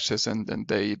of caches, and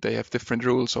they have different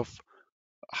rules of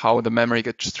how the memory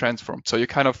gets transformed. So you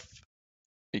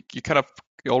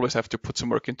always have to put some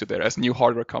work into there as new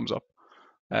hardware comes up.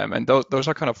 And those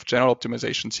are kind of general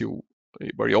optimizations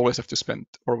where you always have to spend,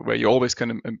 or where you always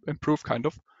can improve, kind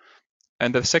of.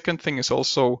 And the second thing is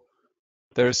also,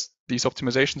 there's these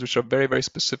optimizations which are very, very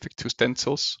specific to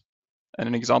stencils. And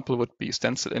an example would be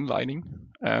stencil inlining.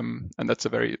 And that's a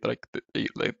very,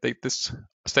 this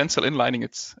stencil inlining,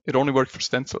 it only works for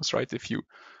stencils, right? If you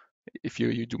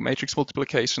do matrix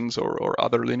multiplications or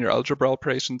other linear algebra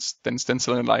operations, then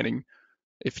stencil inlining,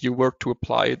 if you were to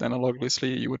apply it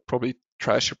analogously, you would probably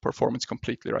trash your performance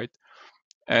completely, right?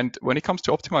 And when it comes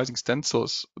to optimizing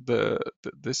stencils, the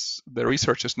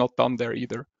research is not done there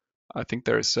either. I think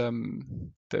there's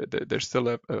still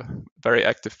a very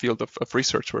active field of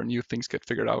research where new things get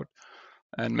figured out.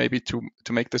 And maybe to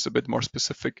make this a bit more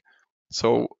specific,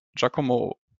 so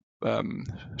Giacomo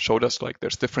showed us, like,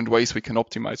 there's different ways we can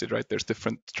optimize it, right? There's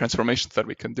different transformations that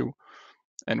we can do.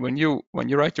 And when you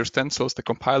write your stencils, the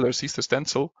compiler sees the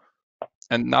stencil,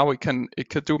 and now it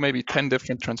could do maybe 10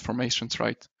 different transformations,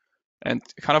 right? And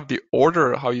kind of the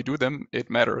order how you do them, it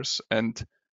matters. And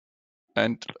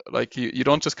like, you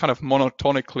don't just kind of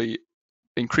monotonically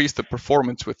increase the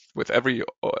performance with every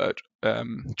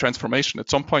transformation. At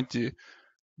some point,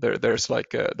 there's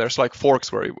like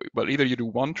forks where, well, either you do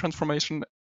one transformation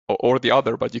or the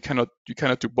other, but you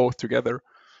cannot do both together.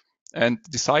 And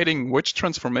deciding which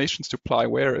transformations to apply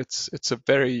where, it's a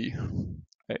very,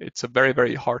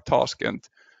 very hard task. And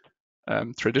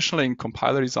traditionally in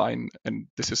compiler design, and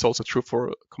this is also true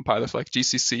for compilers like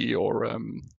GCC or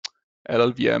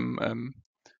LLVM,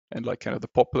 and like kind of the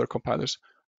popular compilers,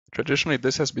 traditionally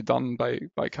this has been done by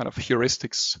kind of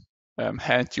heuristics,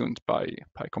 hand-tuned by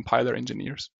compiler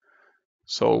engineers.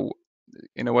 So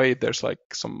in a way, there's like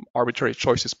some arbitrary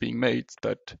choices being made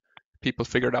that people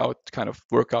figured out kind of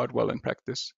work out well in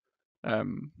practice.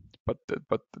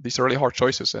 But these are really hard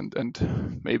choices,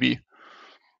 and maybe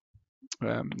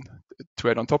to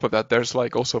add on top of that, there's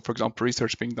like also, for example,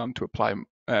 research being done to apply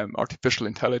artificial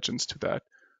intelligence to that,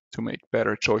 to make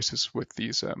better choices with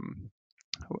these,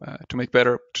 to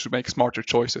make smarter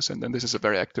choices. And then this is a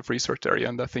very active research area,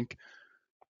 and I think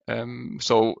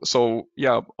so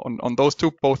yeah, on those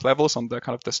two both levels, on the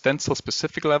kind of the stencil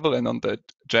specific level and on the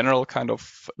general kind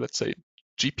of, let's say,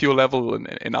 GPU level,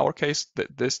 in our case,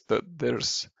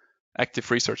 there's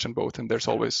active research in both, and there's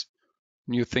always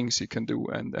new things you can do,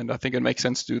 and I think it makes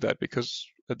sense to do that, because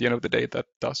at the end of the day, that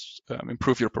does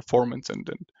improve your performance, and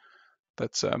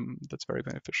that's very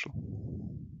beneficial.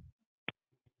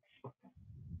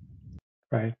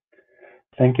 Right.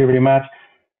 Thank you very much.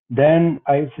 Then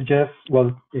I suggest,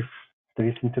 well, if there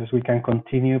is interest, we can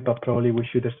continue, but probably we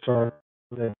should start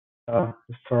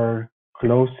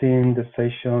closing the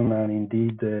session, and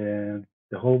indeed the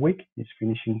whole week is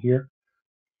finishing here.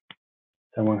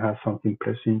 Someone has something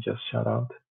pressing, just shout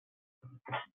out.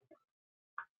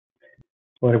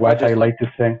 Otherwise, I'd like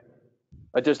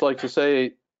to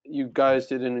say you guys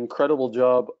did an incredible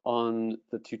job on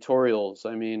the tutorials.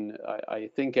 I mean, I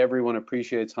think everyone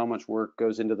appreciates how much work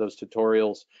goes into those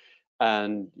tutorials,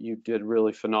 and you did a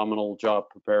really phenomenal job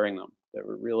preparing them. They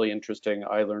were really interesting.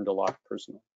 I learned a lot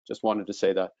personally. Just wanted to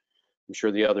say that. I'm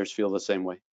sure the others feel the same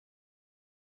way.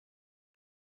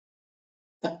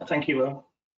 Thank you, Will.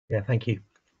 Yeah, thank you.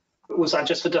 Was that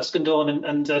just for Dusk and Dawn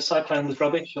and Cyclone was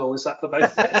rubbish, or was that for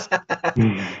both of us?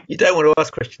 You don't want to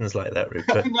ask questions like that,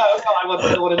 Rupert. No,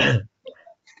 I want to know.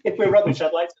 If we're rubbish,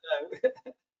 I'd like to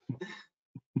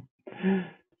know.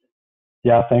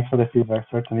 Yeah, thanks for the feedback.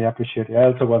 Certainly appreciate it. I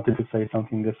also wanted to say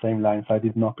something the same lines. I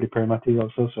did not prepare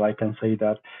material, so I can say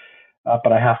that.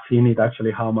 But I have seen it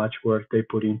actually, how much work they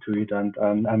put into it, and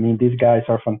I mean, these guys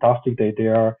are fantastic. They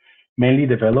are mainly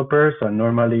developers, and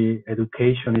normally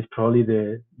education is probably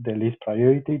the least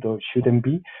priority, though it shouldn't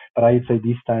be. But I'd say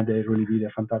this time they really did a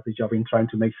fantastic job in trying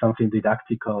to make something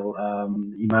didactical,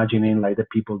 imagining like the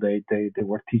people they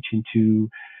were teaching to,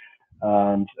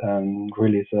 and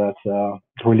really, so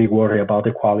that's really worry about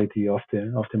the quality of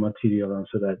the material, and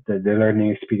so that the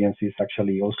learning experience is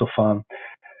actually also fun.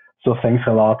 So thanks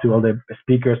a lot to all the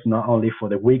speakers, not only for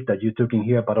the week that you took in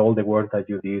here, but all the work that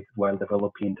you did while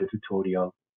developing the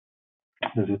tutorials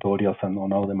and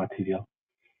on all the material.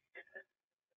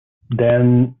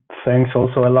 Then thanks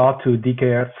also a lot to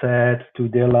DKRZ, to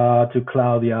Dela, to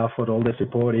Claudia for all the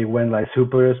support. It went like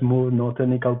super smooth, no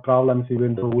technical problems,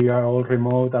 even though we are all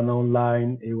remote and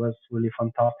online. It was really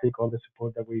fantastic, all the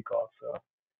support that we got. So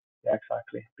Yeah,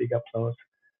 exactly. Big applause.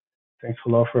 Thanks a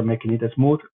lot for making it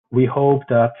smooth. We hope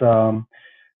that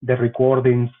the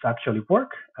recordings actually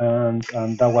work, and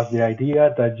that was the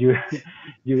idea, that you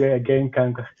you again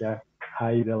can, yeah.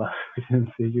 Hi, Della. We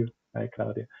didn't see you. Hi,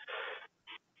 Claudia.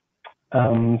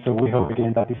 So we hope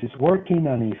again that this is working,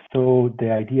 and if so,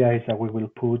 the idea is that we will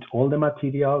put all the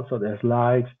material, so the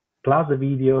slides plus the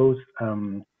videos,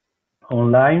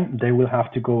 online. They will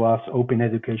have to go as open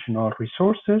educational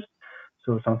resources,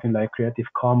 so something like Creative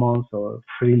Commons or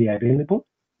freely available,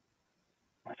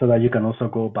 so that you can also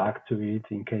go back to it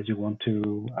in case you want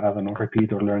to, I don't know,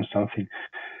 repeat or learn something.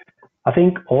 I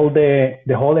think all the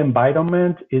whole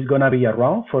environment is gonna be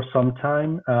around for some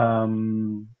time,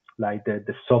 like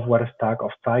the software stack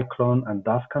of Cyclone and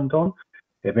Daskandon.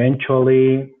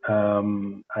 Eventually,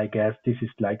 I guess this is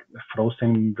like a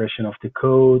frozen version of the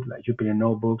code, like Jupyter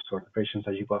notebooks or the versions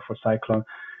that you got for Cyclone.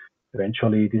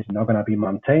 Eventually, this is not going to be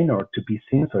maintained or to be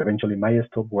seen, so eventually it might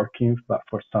stop working, but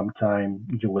for some time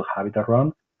you will have it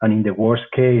around. And in the worst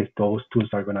case, those tools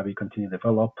are going to be continued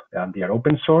developed, and they are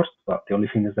open source, but the only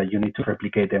thing is that you need to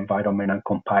replicate the environment and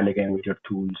compile again with your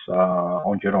tools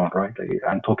on your own, right?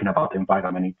 I'm talking about the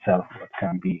environment itself that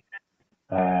can be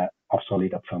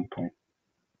obsolete at some point,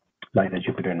 like the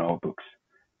Jupyter notebooks.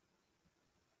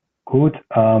 Good.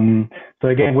 So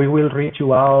again, we will reach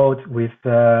you out with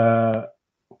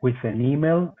an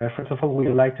email. First of all, we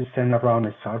would like to send around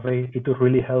a survey. It would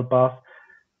really help us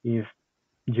if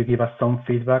you give us some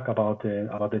feedback about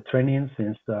the training,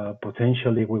 since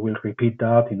potentially we will repeat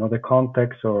that in other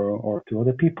contexts or to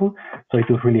other people. So it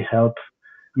would really help.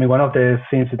 I mean, one of the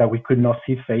things is that we could not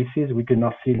see faces. We could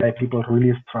not see like people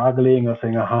really struggling or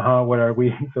saying, where are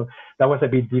we? So that was a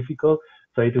bit difficult.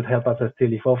 So it would help us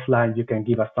still, if offline, you can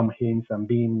give us some hints and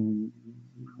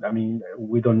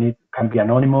we don't need, can be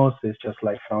anonymous. It's just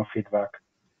like some feedback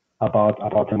about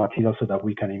the material so that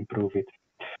we can improve it.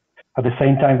 At the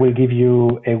same time, we'll give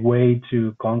you a way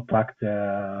to contact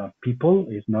people.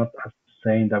 It's not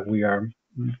saying that we are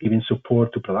giving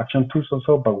support to production tools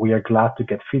also, but we are glad to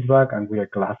get feedback, and we are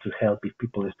glad to help if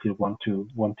people still want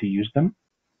to use them.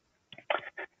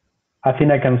 I think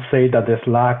I can say that the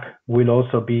Slack will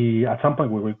also be, at some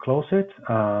point we will close it,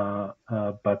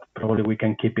 but probably we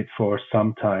can keep it for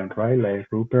some time, right? Like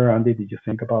Rupert, Andy, did you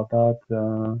think about that?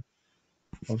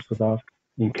 Also that,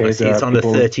 in case I see there it's are on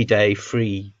people... a 30-day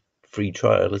free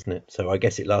trial, isn't it? So I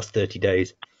guess it lasts 30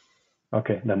 days.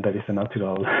 Okay, then that is a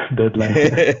natural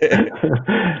deadline.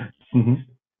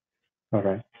 All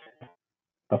right.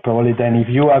 But probably then, if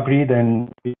you agree, then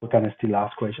people can still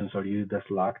ask questions or use the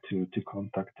Slack to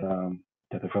contact the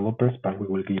developers, but we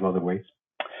will give other ways.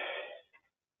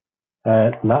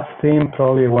 Last thing,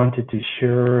 probably I wanted to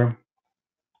share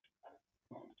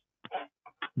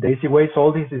the ESiWACE.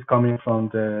 All this is coming from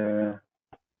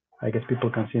I guess people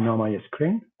can see now my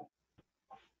screen.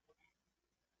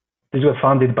 This was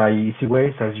founded by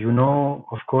ESiWACE, as you know.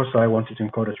 Of course, I wanted to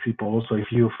encourage people also,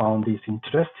 if you found this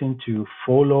interesting, to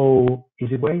follow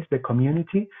ESiWACE, the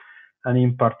community. And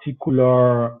in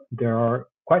particular, there are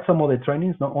quite some other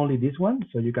trainings, not only this one.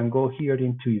 So you can go here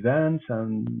into events,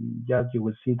 and yeah, you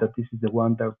will see that this is the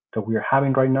one that we are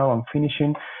having right now. I'm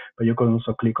finishing, but you can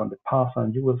also click on the path,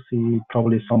 and you will see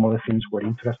probably some other things were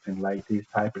interesting, like this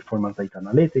high performance data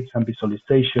analytics and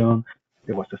visualization.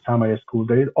 There was the summer school.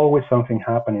 There is always something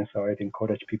happening, so I'd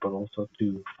encourage people also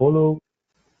to follow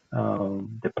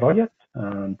the project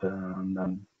and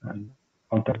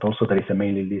contact. Also, there is a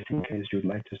mailing list in case you'd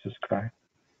like to subscribe.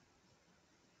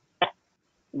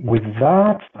 With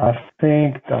that, I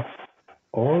think that's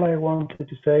all I wanted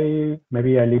to say.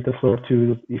 Maybe I leave the floor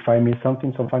to, if I miss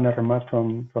something, some final remarks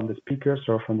from the speakers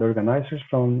or from the organizers,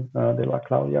 from Dela,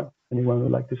 Claudia. Anyone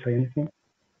would like to say anything?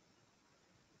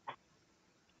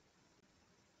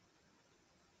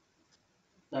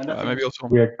 No, Maybe also.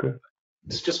 We are good.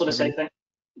 Just want to say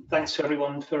thanks to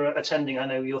everyone for attending. I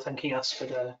know you're thanking us,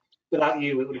 but without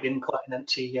you, it would have been quite an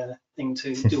empty thing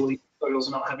to do all these tutorials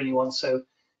and not have anyone. So,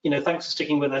 thanks for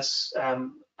sticking with us,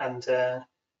 and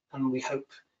we hope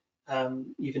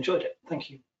you've enjoyed it. Thank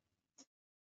you.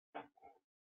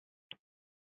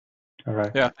 All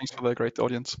right. Yeah, thanks for the great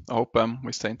audience. I hope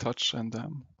we stay in touch, and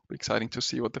it'll be exciting to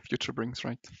see what the future brings,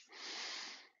 right?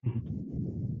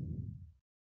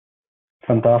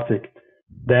 Fantastic.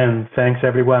 Then thanks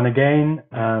everyone again,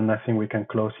 and I think we can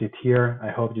close it here. I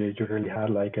hope you really had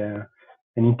like an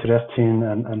interesting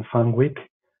and fun week,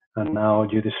 and now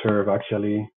you deserve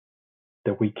actually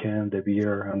the weekend, the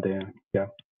beer, and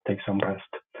take some rest.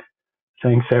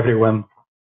 Thanks everyone.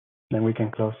 Then we can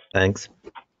close. Thanks.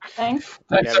 Thanks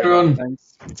everyone.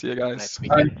 Thanks. See you guys.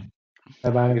 Nice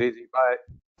Bye. Bye. Take it easy. Bye.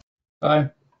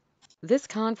 Bye. This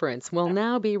conference will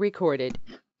now be recorded.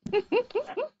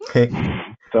 Sorry,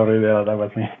 that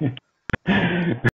was me.